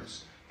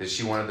 concerns that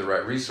she wanted the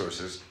right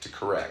resources to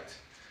correct.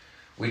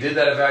 We did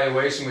that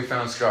evaluation. We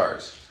found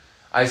scars.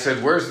 I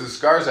said, where's the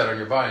scars at on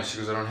your body? And she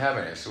goes, I don't have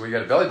any. I said, well, you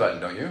got a belly button,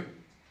 don't you?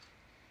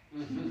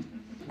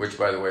 Which,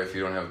 by the way, if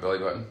you don't have a belly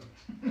button,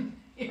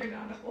 You're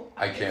not alive.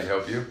 I can't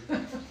help you.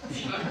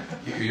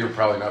 You're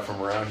probably not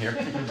from around here.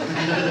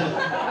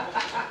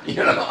 You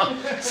know?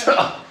 So,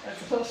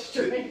 That's a little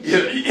strange.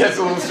 yeah, it's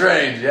a little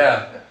strange,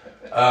 yeah.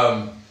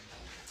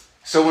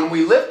 So when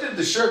we lifted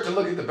the shirt to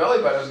look at the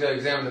belly button, I was going to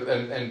examine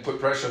it and put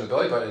pressure on the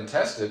belly button and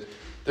test it.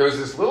 There was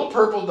this little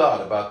purple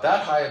dot about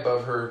that high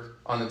above her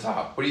on the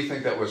top. What do you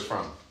think that was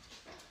from?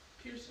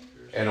 Piercing.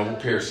 An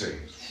old piercing.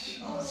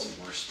 Oh, that's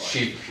the worst spot.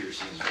 She-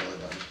 Piercing is belly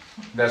button.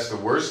 That's the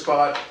worst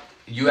spot.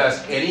 You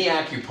ask any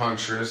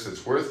acupuncturist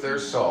that's worth their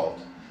salt,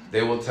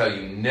 they will tell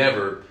you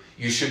never,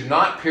 you should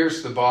not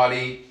pierce the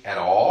body at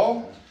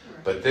all,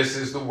 but this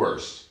is the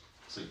worst.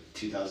 It's like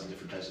 2,000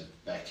 different types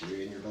of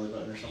bacteria in your belly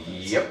button or something.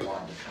 It's Yep. like a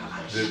lot of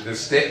different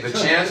types. The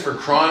chance for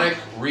chronic,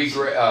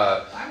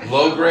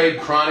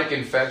 low-grade chronic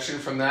infection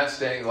from that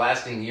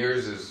lasting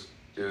years is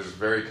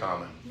very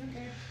common.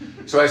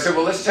 So I said,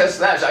 well, let's test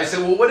that. I said,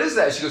 well, what is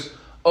that? She goes,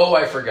 oh,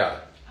 I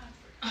forgot.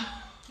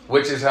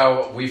 Which is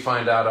how we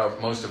find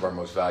out most of our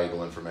most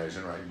valuable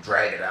information, right? You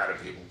drag it out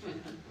of people.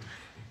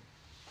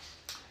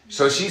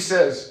 So she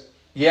says,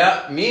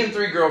 yeah, me and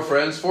 3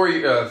 girlfriends, 4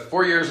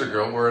 years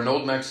ago, were in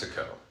Old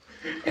Mexico.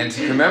 And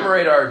to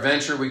commemorate our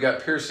adventure, we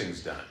got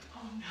piercings done.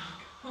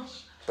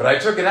 But I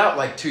took it out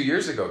like 2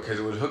 years ago because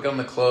it would hook on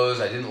the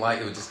clothes. I didn't like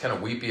it. It was just kind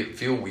of weepy. It'd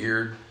feel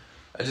weird.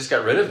 I just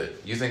got rid of it.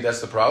 You think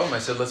that's the problem? I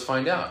said, let's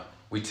find out.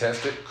 We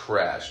tested,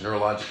 crashed.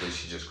 Neurologically,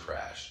 she just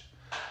crashed.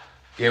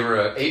 Gave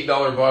her an $8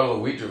 bottle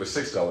of wheat germ. It was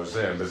 $6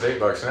 then, but it's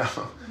 $8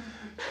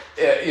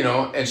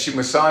 now. And she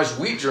massaged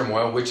wheat germ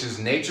oil, which is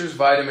nature's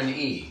vitamin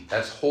E.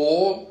 That's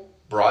whole,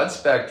 broad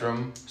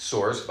spectrum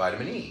source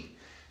vitamin E.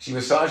 She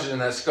massaged it in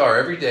that scar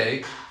every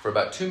day for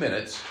about 2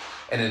 minutes,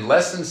 and in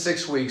less than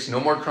 6 weeks, no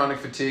more chronic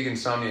fatigue,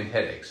 insomnia, and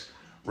headaches.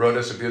 Wrote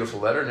us a beautiful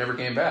letter, never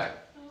came back.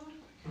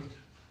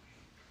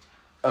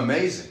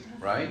 Amazing,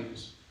 right?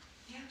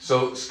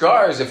 So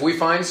scars, if we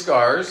find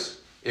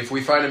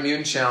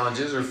immune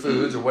challenges or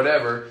foods or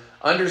whatever,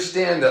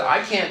 understand that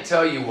I can't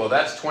tell you, well,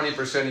 that's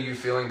 20% of you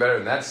feeling better,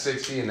 and that's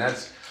 60, and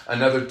that's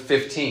another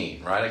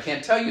 15, right? I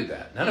can't tell you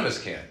that. None of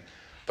us can.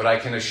 But I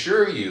can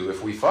assure you,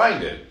 if we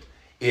find it,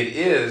 it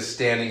is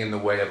standing in the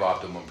way of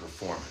optimum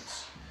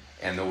performance.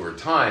 And over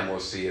time,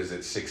 we'll see is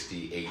it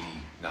 60, 80,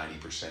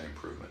 90%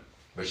 improvement.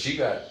 But she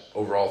got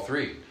overall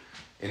 3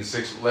 in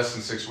less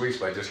than 6 weeks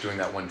by just doing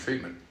that one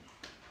treatment.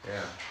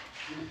 Yeah.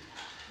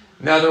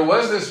 Now, there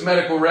was this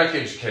medical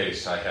wreckage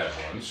case I had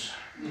once.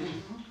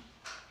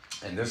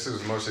 And this is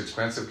the most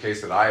expensive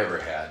case that I ever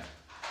had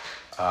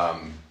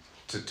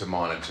to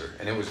monitor.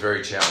 And it was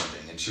very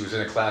challenging. And she was in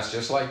a class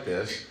just like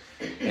this.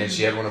 And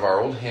she had one of our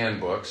old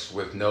handbooks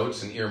with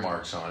notes and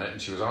earmarks on it.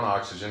 And she was on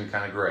oxygen,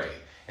 kind of gray.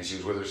 And she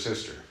was with her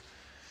sister.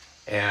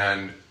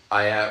 And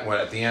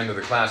at the end of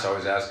the class, I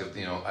always ask if,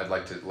 I'd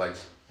like to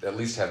at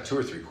least have 2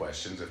 or 3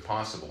 questions if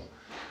possible.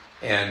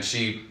 And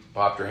she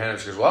popped her hand up.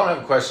 She goes, well, I don't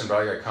have a question, but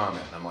I got a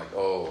comment. And I'm like,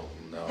 oh,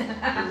 no,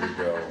 here we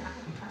go.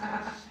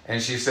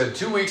 And she said,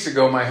 2 weeks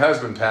ago, my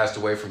husband passed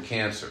away from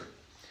cancer.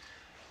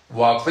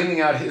 While cleaning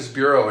out his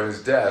bureau and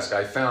his desk,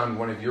 I found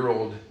one of your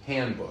old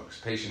handbooks,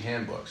 patient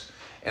handbooks.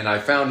 And I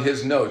found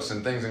his notes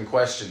and things and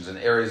questions and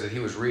areas that he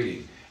was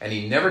reading. And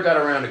he never got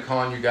around to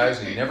calling you guys,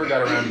 and he never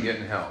got around to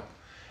getting help.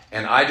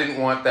 And I didn't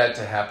want that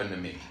to happen to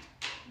me.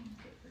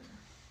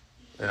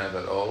 And I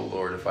thought, oh,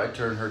 Lord, if I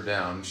turn her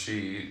down,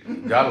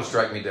 God will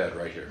strike me dead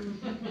right here.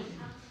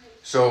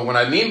 So what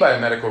I mean by a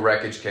medical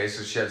wreckage case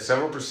is she had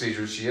several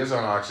procedures. She is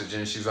on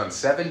oxygen. She's on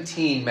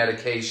 17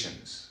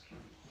 medications.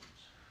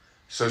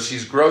 So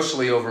she's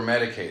grossly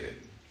over-medicated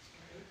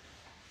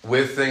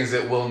with things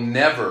that will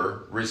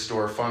never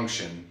restore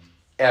function,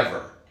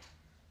 ever.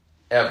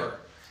 Ever.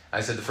 I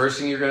said, the first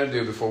thing you're going to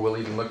do before we'll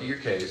even look at your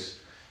case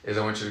is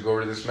I want you to go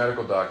over to this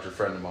medical doctor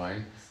friend of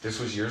mine. This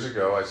was years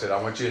ago. I said,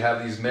 I want you to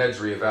have these meds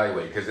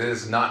reevaluated because it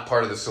is not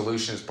part of the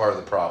solution, it's part of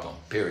the problem,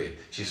 period.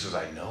 She says,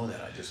 I know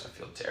that. I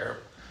feel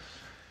terrible.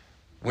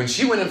 When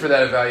she went in for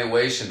that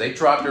evaluation, they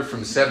dropped her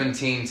from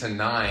 17 to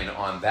 9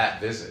 on that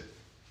visit.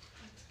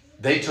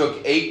 They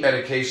took 8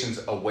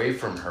 medications away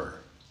from her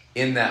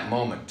in that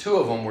moment. 2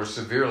 of them were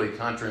severely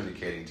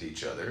contraindicating to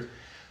each other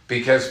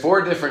because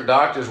 4 different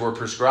doctors were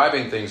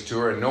prescribing things to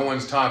her and no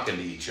one's talking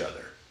to each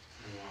other.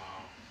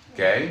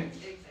 Okay?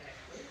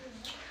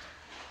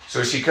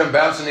 So she come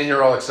bouncing in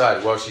here all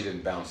excited. Well, she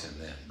didn't bounce in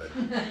then, but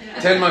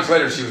 10 months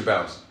later she was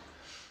bouncing.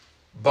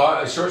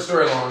 But a short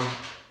story long,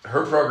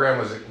 her program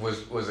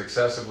was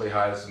excessively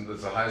high. It's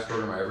the highest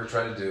program I ever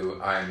tried to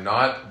do. I'm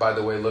not, by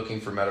the way,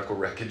 looking for medical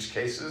wreckage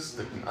cases.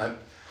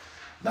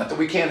 Not that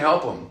we can't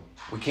help them.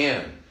 We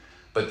can.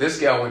 But this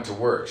gal went to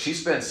work. She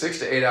spent 6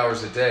 to 8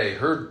 hours a day.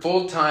 Her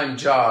full-time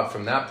job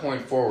from that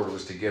point forward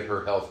was to get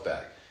her health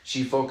back.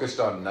 She focused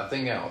on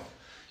nothing else.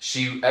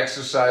 She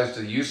exercised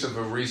the use of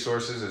her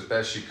resources as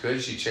best she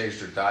could. She changed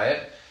her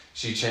diet.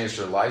 She changed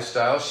her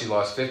lifestyle. She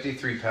lost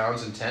 53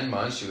 pounds in 10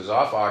 months. She was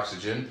off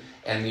oxygen.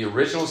 and the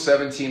original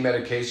 17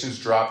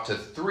 medications dropped to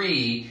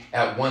 3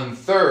 at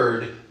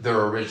 1/3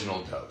 their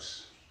original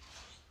dose.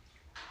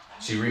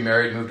 She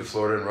remarried, moved to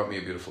Florida, and wrote me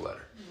a beautiful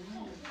letter.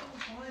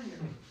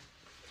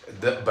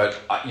 But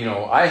you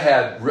know, I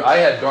had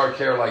dark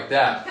hair like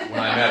that when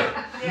I met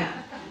her. Yeah.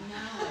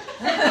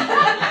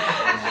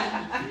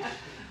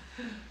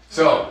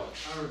 So,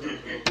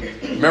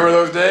 remember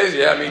those days?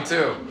 Yeah, me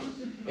too.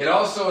 It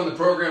also, in the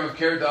program of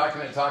care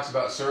document, talks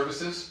about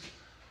services.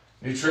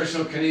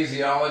 Nutritional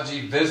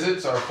kinesiology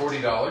visits are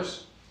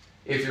 $40.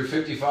 If you're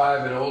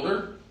 55 and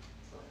older,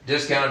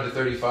 discounted to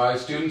 $35.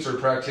 Students or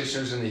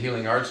practitioners in the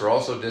healing arts are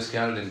also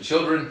discounted, and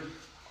children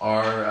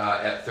are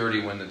at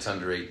 $30 when it's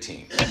under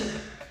 18.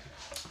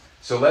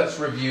 So let's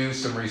review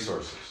some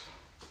resources.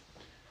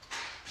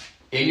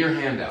 In your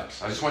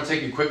handouts, I just want to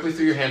take you quickly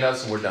through your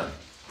handouts and we're done.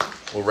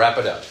 We'll wrap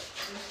it up.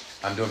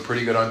 I'm doing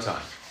pretty good on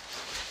time.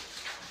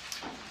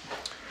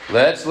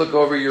 Let's look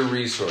over your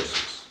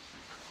resources.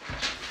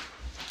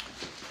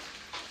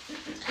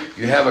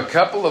 You have a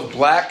couple of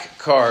black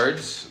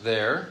cards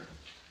there.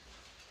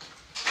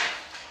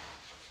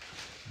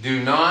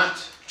 Do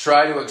not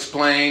try to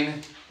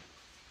explain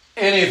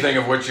anything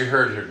of what you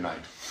heard here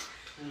tonight.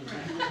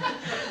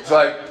 It's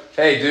like,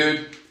 hey,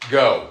 dude,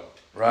 go,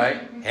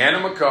 right? Hand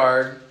them a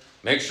card.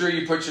 Make sure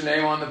you put your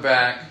name on the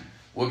back.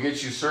 We'll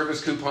get you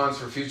service coupons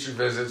for future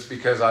visits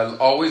because I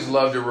always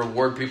love to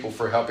reward people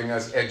for helping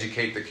us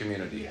educate the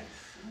community.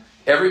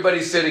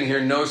 Everybody sitting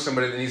here knows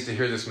somebody that needs to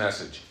hear this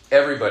message.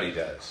 Everybody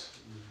does.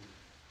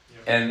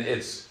 And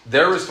it's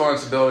their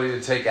responsibility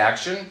to take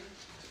action,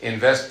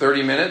 invest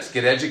 30 minutes,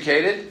 get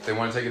educated. If they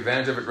want to take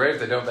advantage of it, great.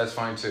 If they don't, that's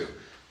fine too.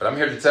 But I'm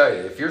here to tell you,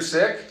 if you're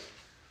sick,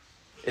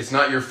 it's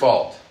not your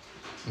fault.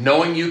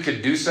 Knowing you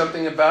could do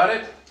something about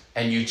it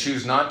and you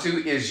choose not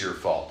to is your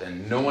fault,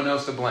 and no one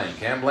else to blame.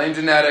 Can't blame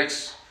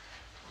genetics,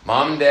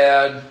 mom and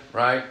dad,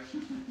 right?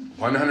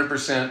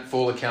 100%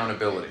 full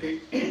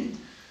accountability.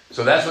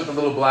 So that's what the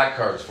little black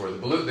card's for.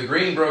 The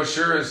green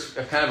brochure is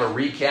a kind of a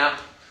recap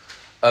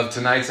of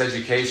tonight's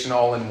education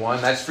all in one.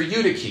 That's for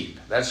you to keep.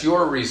 That's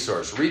your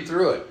resource. Read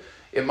through it.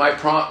 It might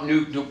prompt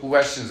new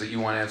questions that you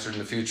want answered in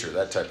the future,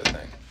 that type of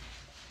thing.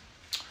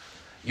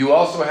 You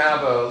also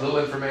have a little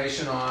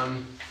information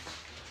on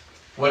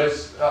what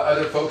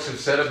other folks have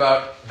said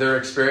about their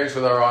experience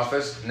with our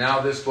office. Now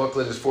this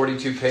booklet is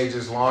 42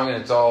 pages long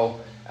and it's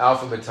all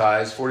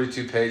alphabetized,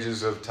 42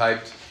 pages of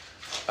typed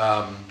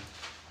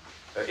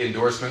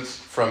endorsements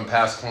from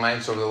past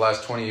clients over the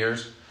last 20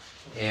 years.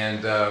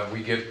 And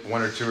we get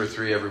 1 or 2 or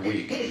 3 every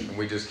week. And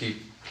we just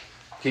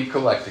keep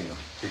collecting them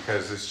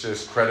because it's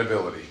just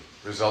credibility,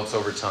 results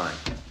over time.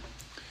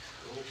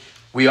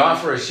 We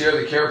offer a Share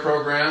the Care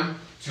program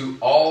to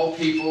all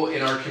people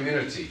in our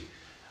community.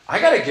 I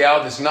got a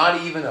gal that's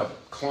not even a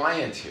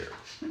client here.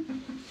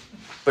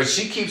 But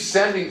she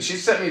sent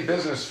me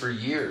business for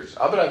years.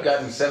 I bet I've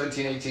gotten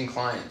 17, 18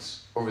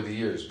 clients over the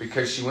years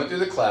because she went through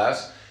the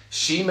class.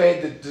 She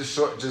made the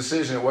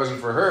decision it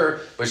wasn't for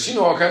her, but she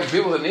knew all kinds of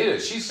people that needed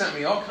it. She sent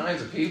me all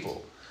kinds of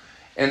people.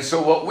 And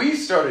so what we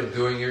started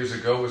doing years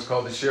ago was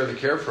called the Share the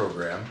Care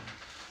program,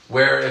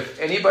 where if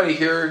anybody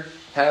here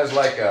has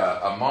like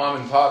a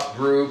mom and pop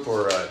group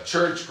or a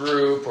church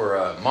group or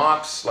a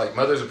MOPS, like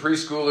mothers of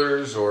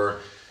preschoolers, or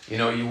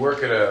you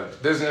work at a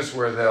business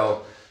where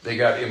they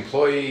got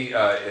employee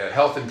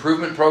health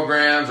improvement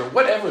programs or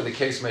whatever the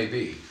case may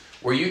be,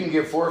 where you can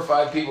get 4 or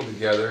 5 people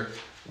together.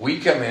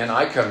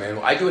 I come in,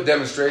 I do a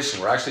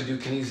demonstration where I actually do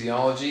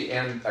kinesiology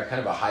and a kind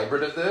of a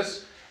hybrid of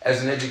this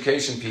as an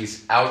education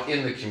piece out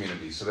in the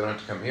community. So they don't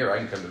have to come here, I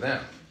can come to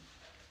them.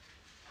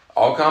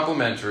 All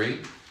complimentary,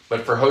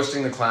 but for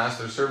hosting the class,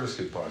 there's service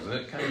coupons, and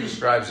it kind of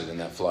describes it in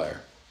that flyer.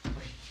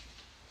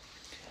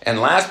 And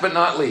last but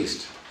not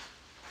least,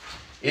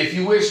 if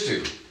you wish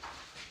to,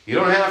 you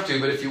don't have to,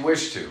 but if you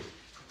wish to,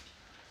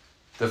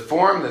 the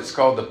form that's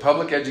called the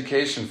Public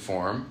Education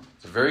Form,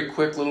 it's a very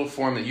quick little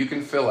form that you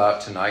can fill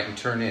out tonight and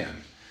turn in.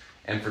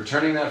 And for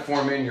turning that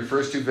form in, your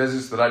first 2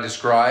 visits that I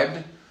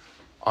described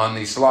on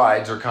the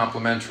slides are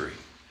complimentary.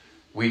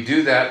 We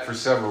do that for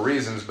several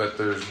reasons, but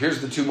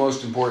here's the 2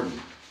 most important.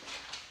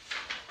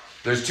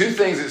 There's 2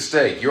 things at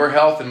stake. Your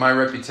health and my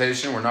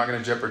reputation, we're not going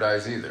to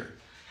jeopardize either.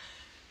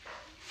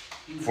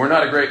 If we're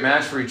not a great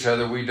match for each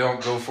other, we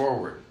don't go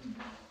forward.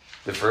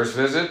 The first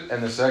visit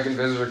and the second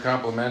visit are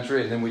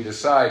complimentary, and then we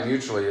decide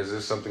mutually, is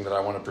this something that I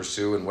want to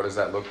pursue, and what does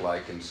that look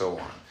like, and so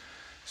on.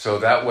 So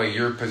that way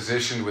you're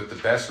positioned with the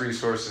best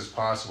resources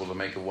possible to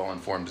make a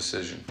well-informed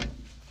decision.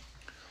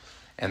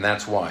 And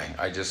that's why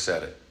I just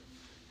said it.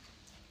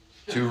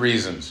 2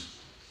 reasons.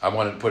 I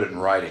wanted to put it in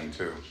writing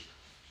too.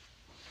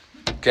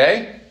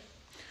 Okay?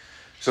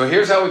 So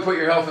here's how we put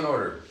your health in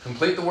order.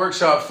 Complete the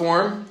workshop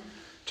form.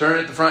 Turn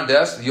it at the front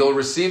desk. You'll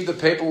receive the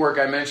paperwork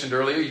I mentioned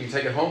earlier. You can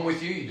take it home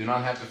with you. You do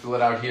not have to fill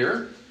it out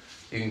here.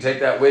 You can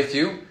take that with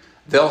you.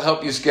 They'll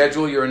help you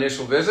schedule your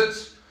initial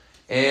visits.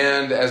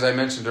 And as I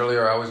mentioned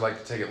earlier, I always like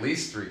to take at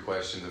least 3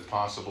 questions if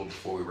possible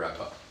before we wrap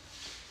up.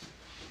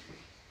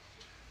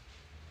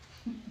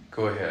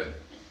 Go ahead.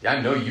 Yeah,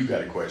 I know you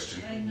got a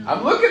question. I know.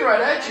 I'm looking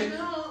right at you.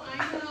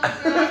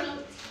 I know.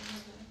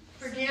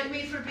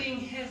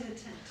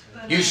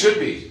 but You should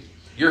be.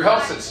 Your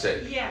health's at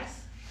stake.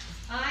 Yes.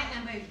 I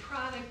am a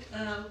product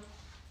of,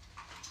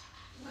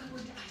 what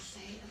would I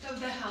say, of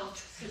the health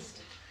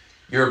system.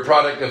 You're a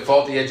product of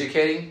faulty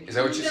educating? Is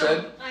that what you No,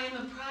 said? I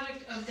am a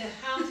product of the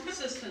health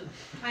system.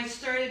 I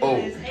started Oh.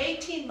 when I was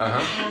 18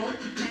 months old,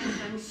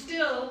 and I'm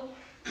still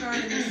part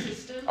of the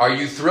system. Are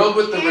you thrilled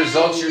with the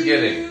results you're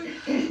getting?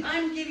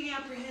 I'm getting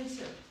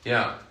apprehensive.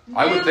 Yeah,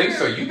 I would think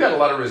so. You got a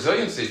lot of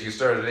resiliency if you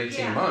started at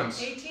 18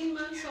 months. 18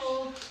 months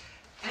old,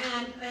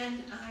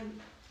 and I'm,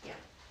 yeah.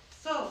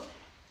 So,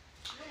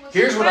 what's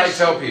Here's the what I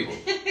question? tell people.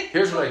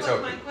 Here's what I tell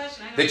my people.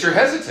 question? I don't That you're know.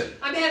 hesitant.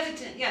 I'm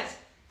hesitant, yes.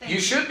 Thank You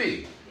should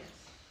be. Yes.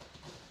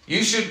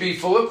 You should be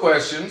full of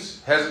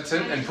questions,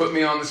 hesitant, and put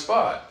me on the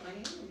spot. I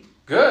am.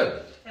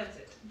 Good. That's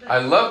it. I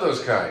love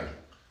those kind.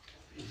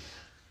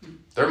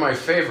 They're my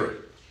favorite.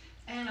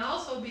 And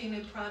also being a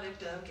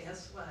product of,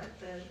 guess what,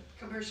 the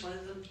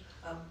commercialism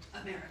of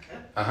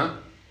America. Uh-huh.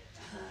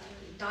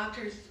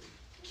 Doctors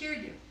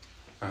cured you.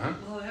 Uh-huh.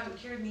 Well, they haven't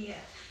cured me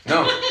yet.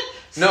 No.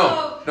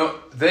 So- No.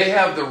 They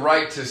have the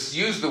right to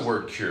use the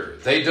word cure.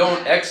 They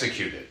don't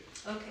execute it.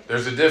 Okay,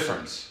 There's a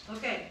difference.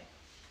 okay.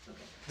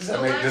 Does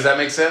that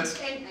make sense?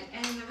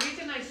 And the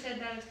reason I said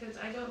that is because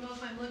I don't know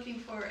if I'm looking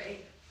for a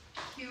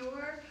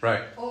cure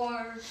Right.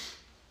 or,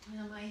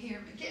 well, I hear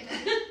him again.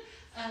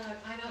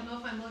 I don't know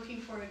if I'm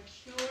looking for a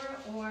cure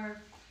or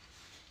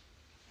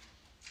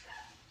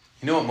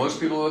You know what most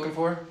people are looking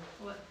for?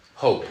 what.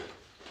 Hope.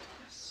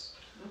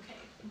 Okay,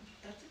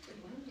 that's a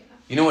good one, yeah.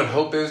 You know what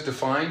hope is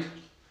defined?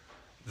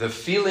 The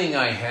feeling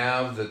I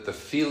have that the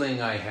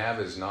feeling I have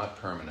is not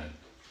permanent.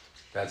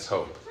 That's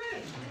hope.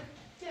 Right,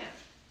 yeah.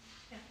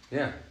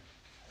 Yeah.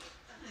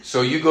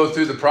 So you go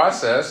through the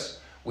process.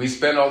 We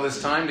spend all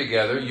this time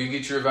together. You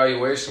get your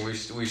evaluation.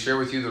 We share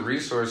with you the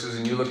resources,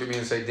 and you look at me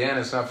and say, "Dan,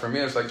 it's not for me."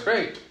 It's like,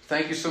 "Great,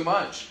 thank you so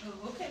much."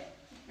 Oh, okay.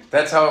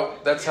 That's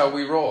how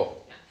we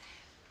roll.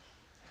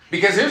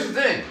 Because here's the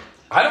thing: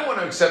 I don't want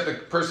to accept a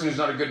person who's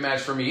not a good match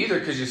for me either,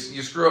 because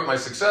you screw up my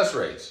success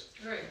rates.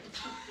 Right.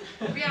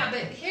 Yeah, but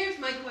here's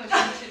my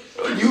question.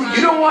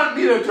 You don't want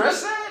me to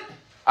address that?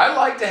 I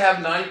like to have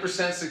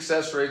 90%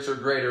 success rates or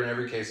greater in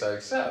every case I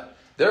accept.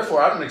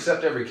 Therefore, I don't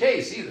accept every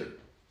case either.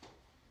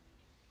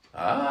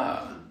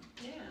 Ah.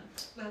 Yeah,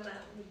 well,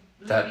 that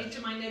would That- lead me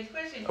to my next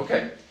question.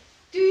 Okay.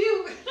 Do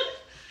you,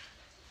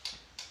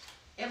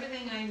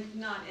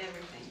 not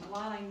everything, a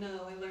lot I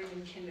know I learned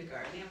in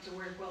kindergarten. You have to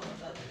work well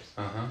with others.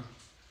 Uh-huh.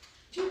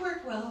 Do you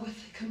work well with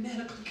the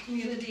medical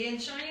community in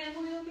Cheyenne,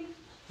 Wyoming?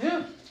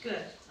 Yeah.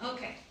 Good,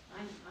 okay.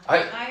 I'm not I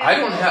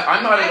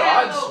at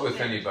have odds hope with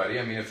then. anybody.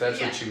 I mean, if that's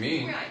Yeah, what you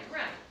mean. Right.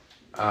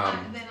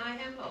 Then I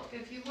have hope.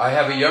 If you work I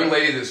have a well young with-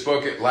 lady that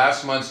spoke at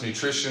last month's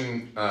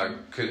Nutrition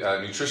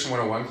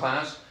 101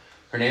 class.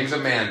 Her name's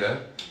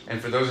Amanda.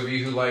 And for those of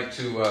you who like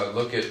to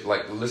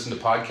listen to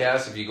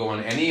podcasts, if you go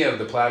on any of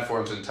the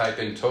platforms and type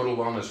in Total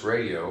Wellness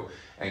Radio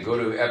and go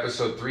to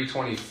episode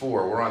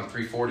 324, we're on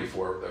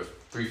 344,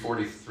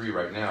 343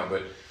 right now,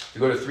 but if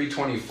you go to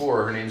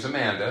 324, her name's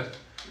Amanda.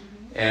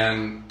 Mm-hmm.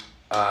 And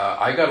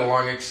I got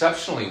along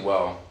exceptionally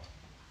well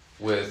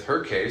with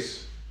her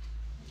case.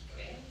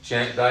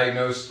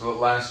 Diagnosed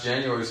last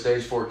January with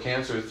stage 4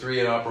 cancer,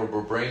 3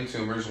 inoperable brain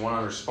tumors, 1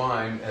 on her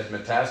spine, had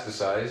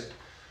metastasized.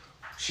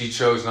 She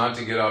chose not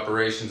to get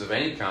operations of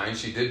any kind.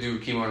 She did do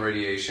chemo and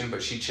radiation,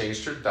 but she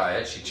changed her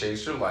diet, she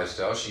changed her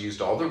lifestyle, she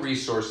used all the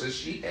resources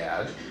she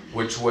had,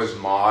 which was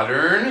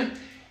modern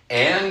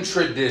and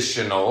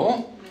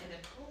traditional.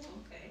 Medical,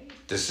 okay.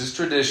 This is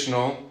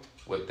traditional.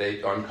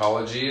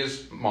 Oncology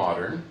is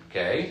modern,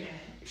 okay?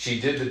 She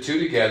did the two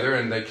together,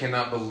 and they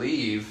cannot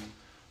believe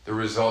the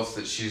results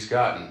that she's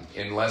gotten.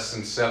 In less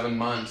than 7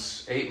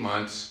 months, 8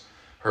 months,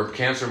 her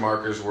cancer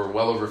markers were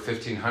well over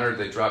 1,500.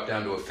 They dropped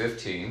down to a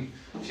 15.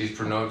 She's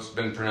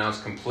been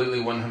pronounced completely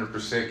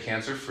 100%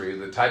 cancer-free.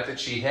 The type that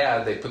she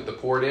had, they put the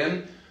port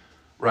in,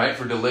 right,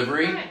 for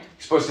delivery. Right.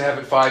 You're supposed to have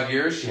it 5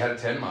 years. She had it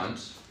 10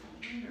 months.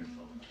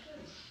 Wonderful.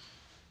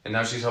 And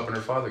now she's helping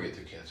her father get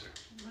through cancer.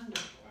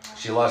 Wonderful.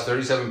 She lost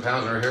 37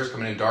 pounds, and her hair's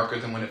coming in darker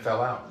than when it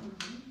fell out.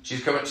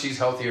 She's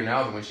healthier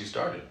now than when she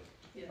started,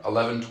 Yeah.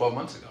 11, 12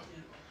 months ago.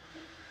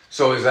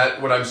 So is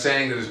that what I'm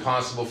saying that is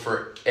possible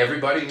for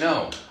everybody?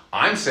 No.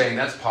 I'm saying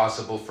that's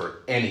possible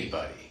for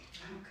anybody.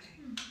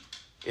 Okay.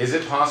 Is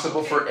it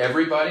possible for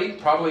everybody?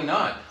 Probably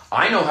not.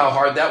 I know how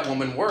hard that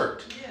woman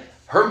worked. Yes.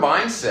 Her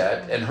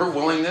mindset and her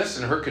willingness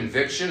and her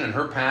conviction and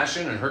her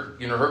passion and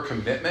her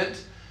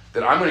commitment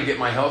that I'm going to get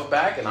my health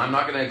back and I'm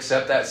not going to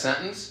accept that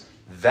sentence,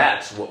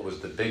 that's what was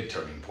the big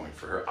turning point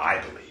for her,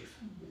 I believe.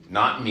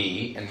 Not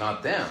me and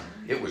not them.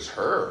 It was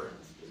her.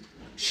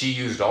 She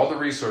used all the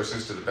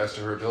resources to the best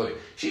of her ability.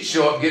 She'd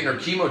show up getting her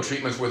chemo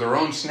treatments with her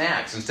own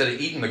snacks instead of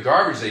eating the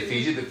garbage they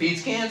feed you that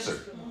feeds cancer.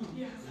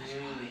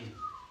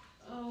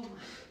 Oh my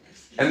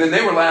goodness. And then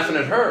they were laughing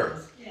at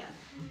her. Yeah.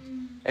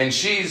 And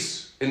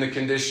she's in the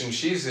condition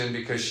she's in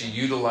because she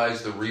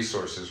utilized the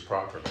resources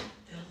properly.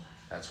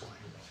 That's why.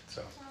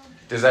 So,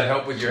 does that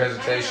help with your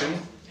hesitation?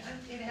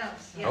 It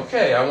helps. Yes.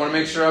 Okay, I want to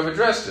make sure I've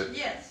addressed it.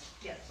 Yes.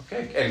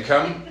 Okay, and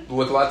come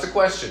with lots of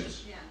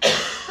questions. Yeah.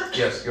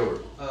 Yes,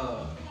 Gilbert.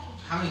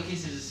 how many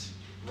cases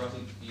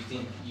roughly do you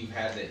think you've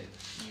had that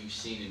you've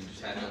seen and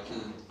just had no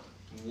clue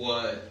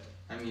what?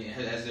 I mean,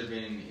 has there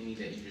been any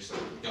that you just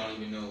like don't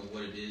even know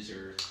what it is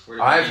or where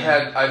to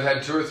begin? I've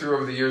had 2 or 3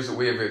 over the years that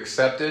we have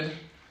accepted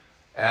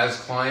as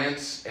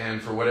clients,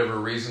 and for whatever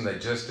reason, they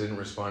just didn't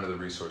respond to the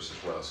resource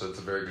as well. So it's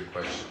a very good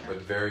question,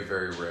 but very,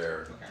 very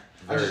rare.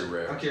 Okay. Very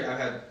rare. I'm curious. I've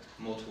had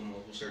multiple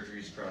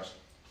surgeries across.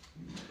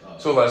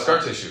 So a lot of scar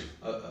tissue.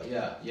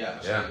 Yeah.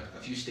 So Yeah.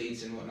 a few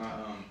states and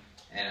whatnot.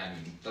 And I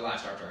mean, the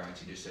last doctor I went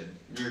to just said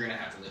you're gonna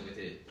have to live with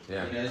it.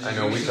 Yeah, You know, it's I just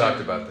know. We recently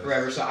talked about this.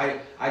 forever. So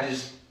I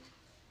just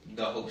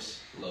the hope's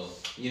low.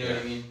 You know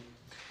what I mean?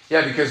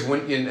 Yeah, because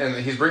and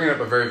he's bringing up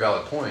a very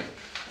valid point.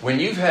 When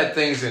you've had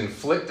things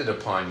inflicted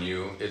upon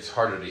you, it's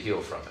harder to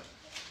heal from it.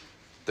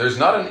 There's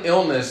not an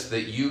illness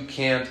that you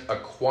can't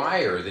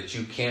acquire, that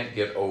you can't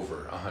get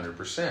over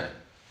 100%,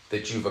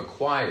 that you've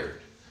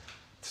acquired.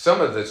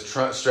 Some of the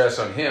stress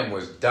on him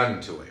was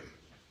done to him.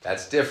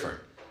 That's different.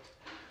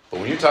 But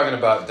when you're talking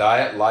about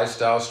diet,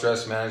 lifestyle,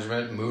 stress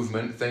management,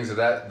 movement, things of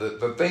that,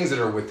 the things that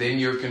are within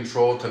your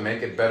control to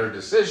make a better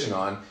decision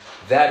on,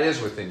 that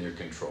is within your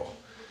control.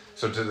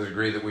 So to the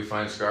degree that we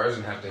find scars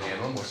and have to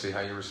handle them, we'll see how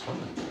you respond.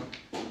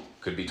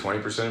 Could be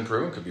 20%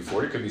 improvement, could be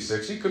 40, could be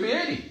 60, could be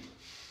 80.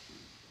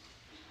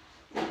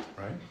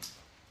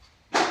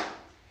 Right?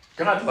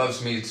 God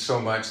loves me so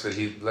much that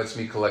he lets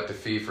me collect a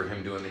fee for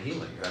him doing the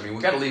healing. I mean,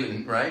 we got to leave it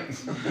in, right?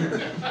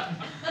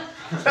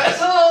 that's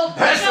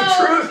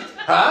the truth.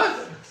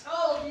 Huh?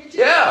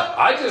 Yeah,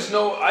 I just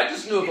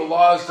knew the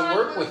laws to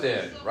work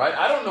within, right?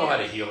 I don't know how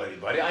to heal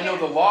anybody. I know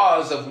the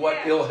laws of what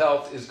ill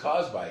health is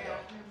caused by though.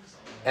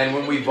 And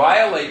when we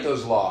violate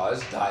those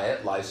laws,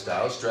 diet,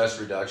 lifestyle, stress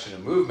reduction,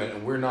 and movement,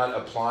 and we're not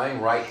applying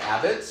right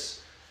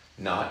habits,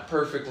 not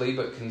perfectly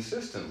but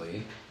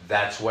consistently,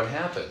 that's what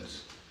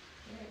happens.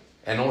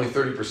 And only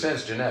 30%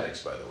 is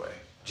genetics, by the way.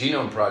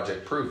 Genome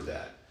Project proved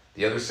that.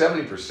 The other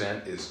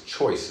 70% is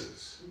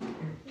choices.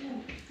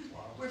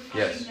 We're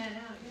finding Yes. that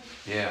out.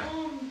 Yeah.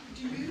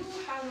 Do you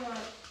have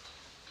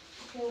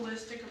a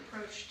holistic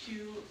approach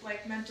to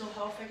like mental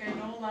health? Like I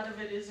know a lot of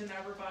it is in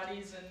our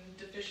bodies and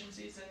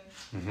deficiencies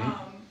and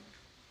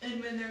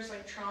and when there's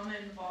like trauma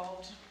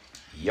involved.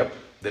 Yep,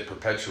 that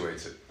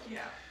perpetuates it. Yeah.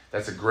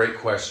 That's a great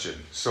question.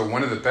 So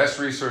one of the best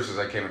resources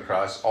I came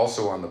across,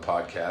 also on the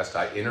podcast,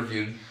 I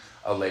interviewed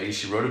a lady.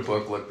 She wrote a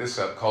book, look this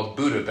up, called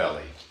Buddha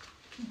Belly.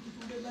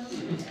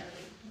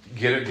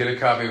 Get a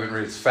copy of it and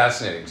read it. It's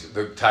fascinating.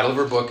 The title of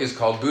her book is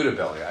called Buddha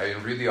Belly. I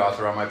interviewed the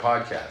author on my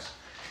podcast.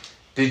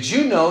 Did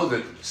you know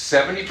that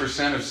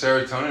 70% of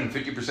serotonin and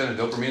 50% of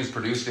dopamine is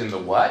produced in the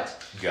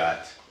what?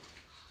 Gut.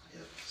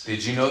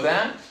 Did you know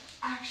that?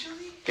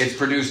 Actually? It's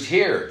produced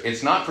here.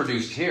 It's not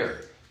produced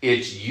here.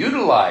 It's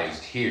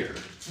utilized here.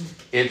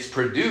 It's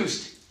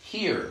produced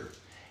here.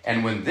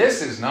 And when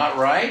this is not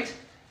right,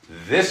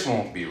 this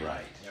won't be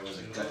right. It was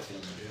a gut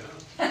feeling.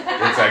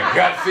 It's a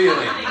gut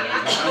feeling.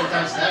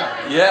 Sometimes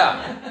that.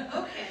 Yeah.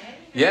 Okay.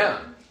 Yeah.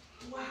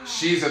 Wow.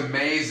 She's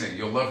amazing.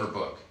 You'll love her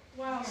book.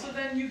 Wow. So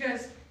then you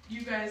guys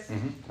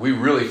We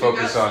really do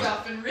focus gut on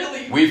stuff and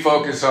really we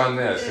focus on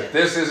this. If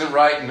this isn't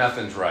right,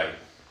 nothing's right.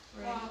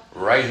 Wow.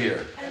 Right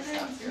here. And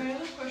then my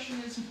other question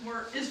is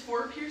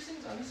for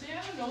piercings. Obviously, I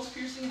have a nose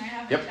piercing and I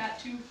have Yep. a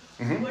tattoo.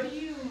 Mhm. What do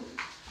you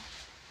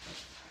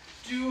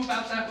do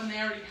about that when they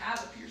already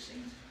have a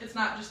piercing? It's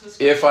not just this.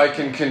 If I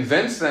can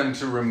convince them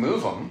to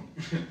remove them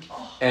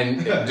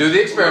and do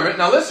the experiment.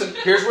 Now listen,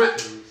 here's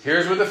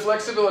where the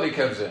flexibility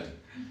comes in.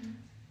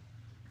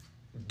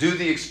 Do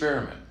the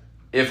experiment.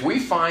 If we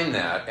find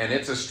that and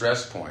it's a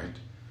stress point,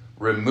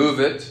 remove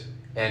it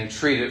and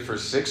treat it for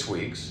 6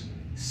 weeks.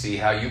 See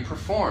how you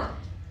perform.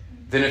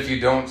 Then if you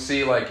don't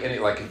see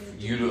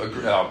if you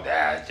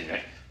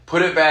agree,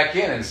 put it back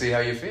in and see how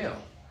you feel.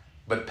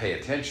 But pay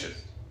attention.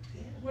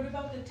 What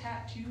about the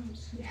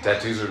tattoos?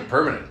 Tattoos are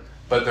permanent,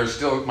 but there's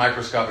still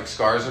microscopic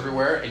scars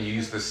everywhere, and you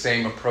use the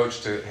same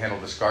approach to handle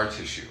the scar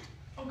tissue.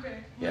 Okay.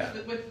 Yeah.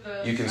 With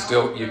the You can sour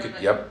still, cream and-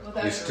 yep, well,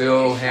 you that's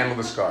still really- handle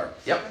the scar.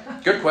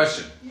 Yep, good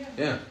question. Yeah.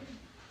 Yeah.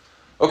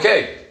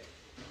 Okay.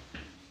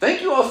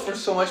 Thank you all for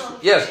so much.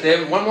 Yes,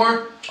 David, one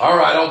more? All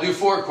right, I'll do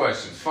 4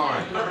 questions.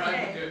 Fine. All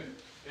right, good.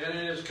 And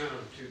it is kind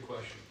of 2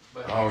 questions.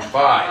 But Oh,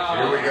 5.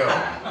 Here we go.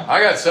 I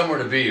got somewhere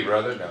to be,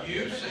 brother. No.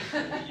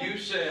 you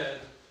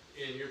said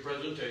in your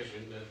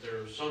presentation that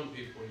there are some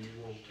people you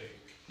won't take.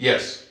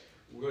 Yes.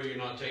 Will you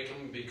not take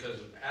them because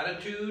of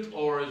attitude,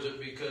 or is it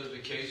because the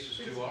case is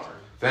too hard?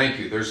 Thank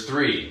you. There's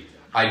 3.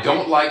 I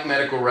don't like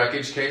medical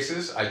wreckage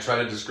cases. I try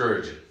to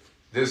discourage it.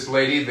 This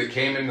lady that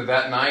came into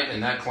that night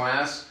in that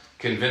class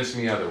convinced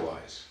me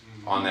otherwise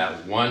on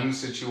that one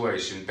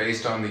situation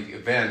based on the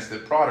events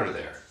that brought her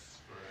there.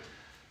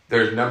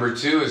 There's number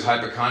 2 is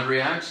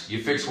hypochondriacs.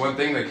 You fix one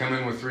thing, they come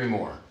in with 3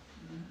 more.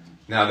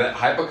 Now that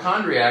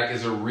hypochondriac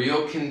is a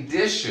real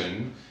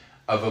condition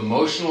of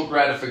emotional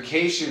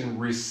gratification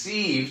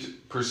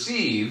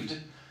perceived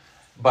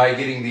by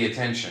getting the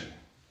attention.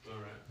 All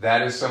right.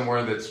 That is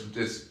somewhere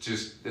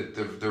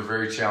they're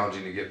very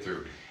challenging to get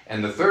through.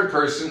 And the third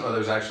person,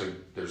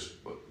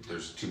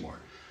 there's 2 more.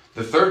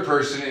 The third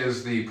person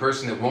is the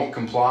person that won't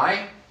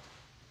comply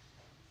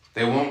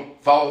They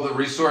won't follow the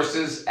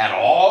resources at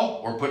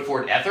all or put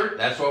forward effort.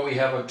 That's why we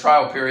have a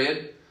trial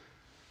period.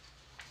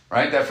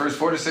 Right? That first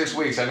 4 to 6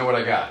 weeks, I know what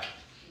I got.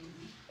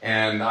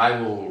 And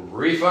I will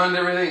refund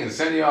everything and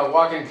send you out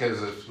walking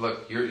because,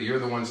 look, you're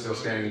the one still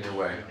standing in your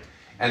way.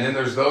 And then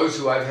there's those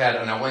who I've had,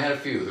 and I only had a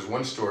few. There's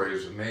one story, it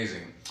was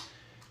amazing.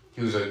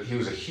 He was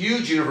a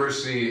huge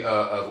University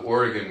of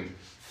Oregon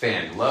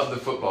fan, loved the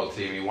football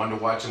team. He wanted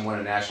to watch him win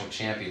a national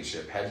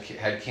championship,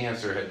 had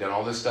cancer, had done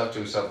all this stuff to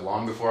himself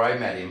long before I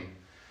met him.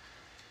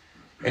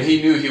 And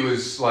he knew he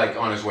was like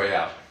on his way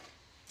out.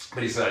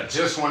 But he said, I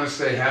just want to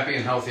stay happy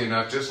and healthy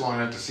enough, just long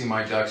enough to see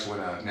my Ducks win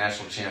a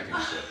national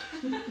championship.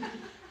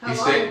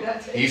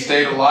 He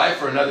stayed alive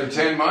for another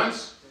 10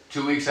 months.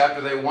 2 weeks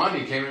after they won,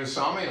 he came in and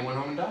saw me and went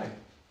home and died.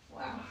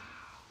 Wow.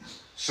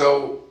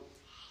 So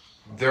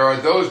there are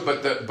those,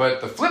 but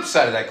the flip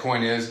side of that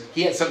coin is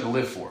he had something to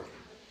live for.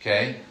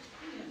 Okay?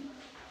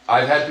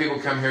 I've had people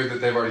come here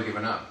that they've already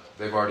given up.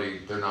 They're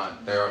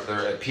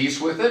at peace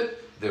with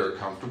it, they're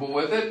comfortable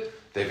with it,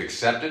 they've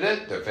accepted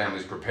it, their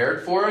family's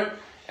prepared for it,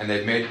 and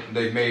they've made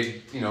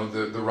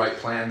the right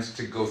plans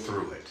to go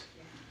through it.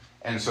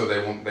 And so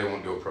they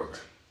won't do a program.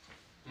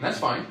 And that's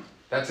fine.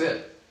 That's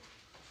it.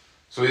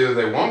 So either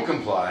they won't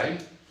comply,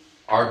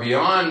 are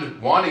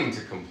beyond wanting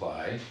to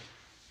comply,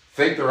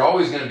 think they're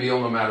always going to be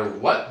ill no matter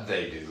what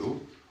they do,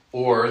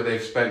 or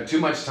they've spent too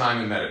much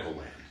time in medical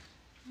land.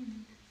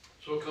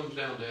 So it comes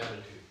down to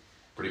attitude.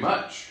 Pretty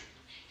much.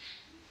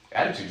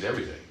 Attitude's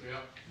everything. Yeah,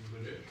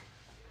 it is.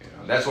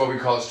 That's why we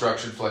call it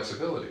structured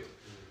flexibility.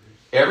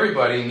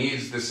 Everybody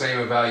needs the same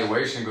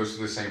evaluation, goes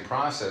through the same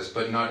process,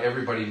 but not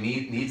everybody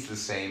needs the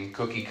same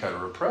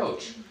cookie-cutter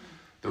approach.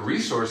 The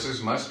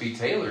resources must be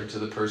tailored to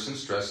the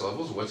person's stress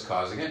levels, what's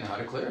causing it, and how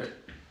to clear it.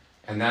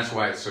 And that's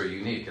why it's so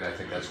unique, and I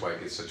think that's why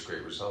it gets such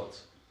great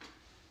results.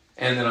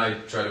 And then I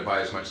try to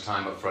buy as much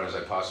time up front as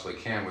I possibly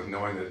can with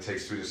knowing that it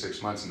takes 3 to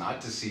 6 months not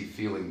to see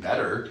feeling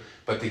better,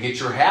 but to get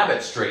your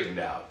habits straightened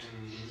out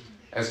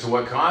as to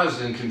what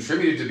caused and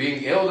contributed to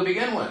being ill to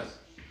begin with.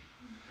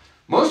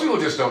 Most people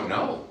just don't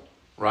know,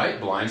 right?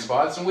 Blind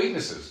spots and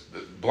weaknesses. The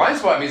blind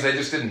spot means they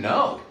just didn't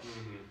know.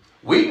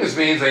 Weakness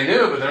means they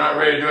knew, but they're not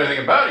ready to do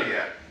anything about it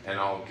yet. And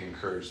I'll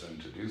encourage them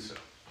to do so.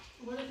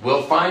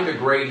 We'll find a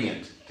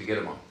gradient to get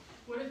them on.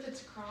 What if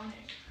it's chronic?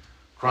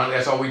 Chronic,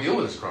 that's all we deal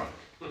with is chronic.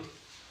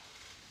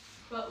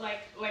 But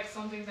like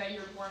something that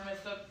you're born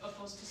with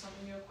opposed to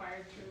something you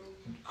acquired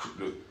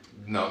through?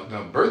 No,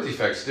 birth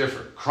defect's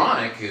different.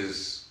 Chronic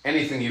is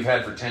anything you've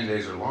had for 10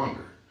 days or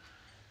longer.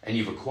 And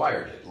you've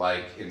acquired it,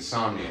 like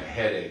insomnia,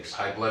 headaches,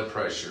 high blood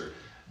pressure,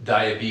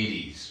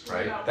 diabetes,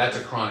 right? That's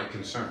a chronic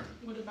concern.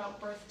 What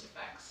about birth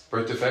defects?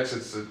 Birth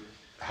defects,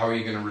 how are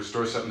you going to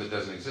restore something that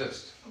doesn't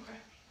exist? Okay.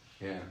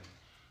 Yeah.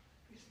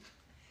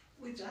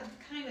 Which I'm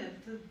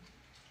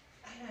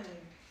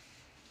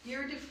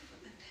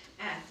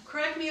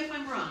correct me if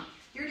I'm wrong,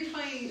 you're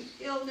defining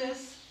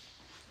illness,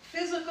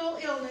 physical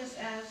illness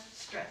as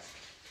stress.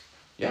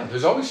 Yeah,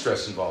 there's always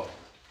stress involved.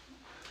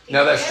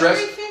 Now that stress...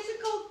 Every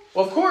physical...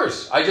 Well, of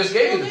course. I just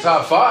gave you the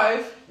top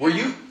 5.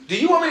 Do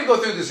you want me to go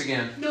through this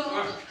again? No,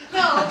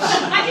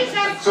 I just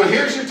have... So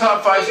here's your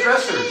top 5 You're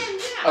stressors. saying,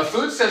 yeah. A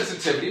food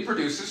sensitivity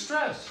produces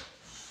stress.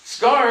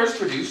 Scars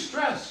produce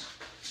stress.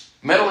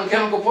 Metal and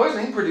chemical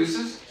poisoning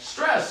produces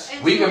stress.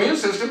 And Weak so- immune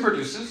system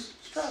produces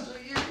stress. So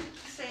you're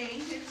saying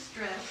that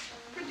stress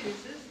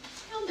produces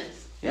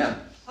illness. Yeah.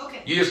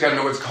 Okay. You just got to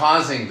know what's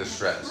causing the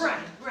stress. Right.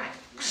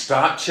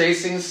 Stop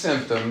chasing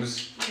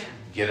symptoms. Yeah.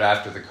 Get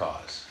after the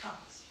cause.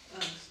 Cause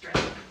of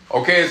stress.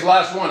 Okay, it's the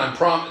last one. I'm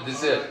promised.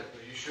 That's it.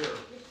 Are you sure?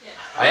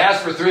 I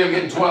asked for 3. I'm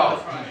getting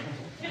 12. Right.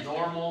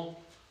 Normal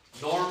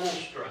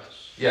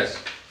stress.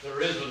 Yes.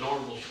 There is a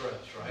normal stress,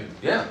 right?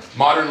 Yeah.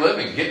 Modern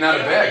living. Getting out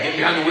of bed. Getting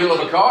behind the wheel of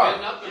a Getting car.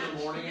 up in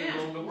the morning and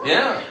going to work.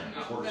 Yeah.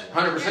 No.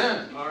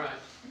 100%. All right.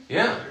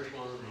 Yeah. Here's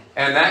one of them.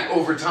 And that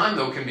over time,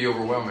 though, can be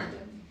overwhelming.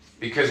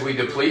 Because we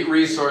deplete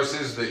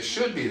resources that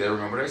should be there.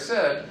 Remember what I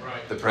said?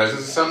 Right. The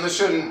presence of some that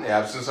shouldn't, the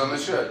absence of some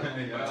that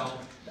should. Well,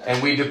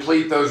 And we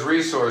deplete those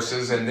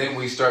resources, and then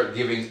we start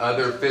giving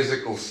other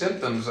physical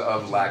symptoms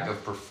of lack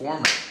of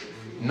performance.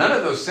 None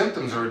of those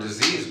symptoms are a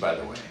disease, by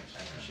the way.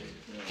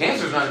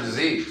 Cancer is not a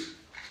disease.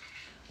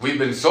 We've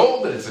been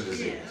sold that it's a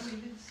disease.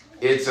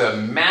 It's a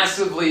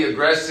massively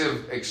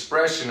aggressive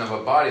expression of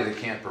a body that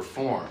can't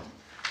perform.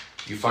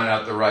 You find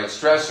out the right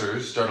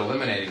stressors, start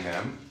eliminating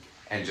them,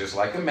 and just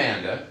like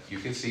Amanda, you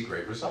can see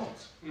great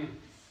results.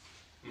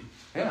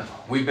 Yeah,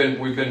 we've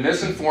been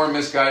misinformed,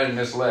 misguided, and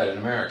misled in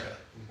America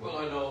well,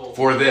 I know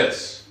for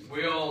this.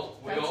 we all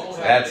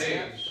have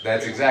days.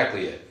 That's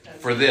exactly it.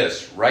 For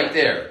this, right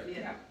there.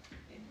 Yeah.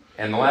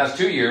 And the last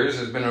 2 years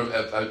has been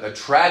a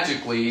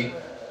tragically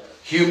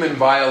human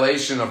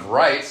violation of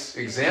rights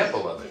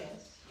example of it.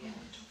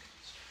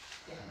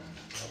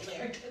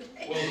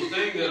 Well, the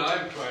thing that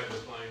I've tried to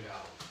find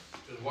out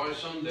is why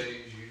some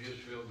days you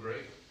just feel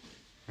great.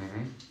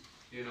 Mm-hmm.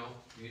 You know,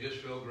 you just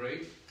feel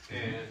great,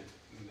 and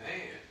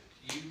man,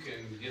 you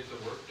can get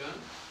the work done.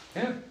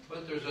 Yeah,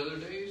 But there's other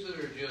days that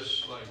are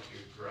just like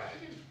you're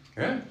dragging,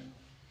 yeah.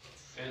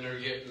 and they're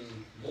getting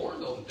more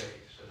those days,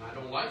 and I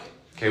don't like it.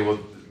 Okay, well,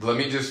 let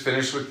me just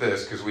finish with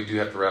this because we do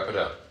have to wrap it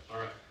up. All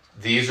right.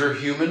 These are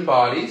human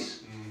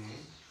bodies.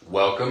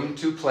 Welcome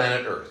to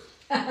planet Earth.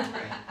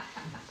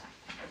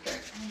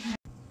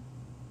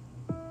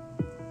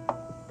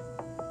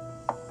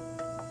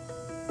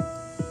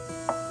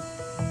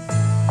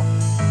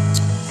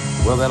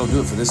 Well, that'll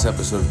do it for this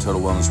episode of Total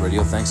Wellness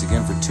Radio. Thanks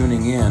again for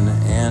tuning in.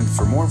 And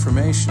for more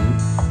information,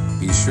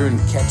 be sure and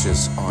catch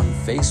us on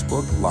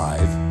Facebook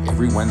Live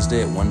every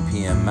Wednesday at 1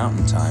 p.m.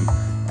 Mountain Time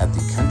at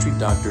the Country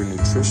Doctor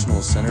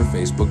Nutritional Center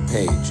Facebook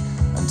page.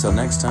 Until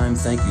next time,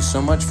 thank you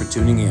so much for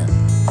tuning in.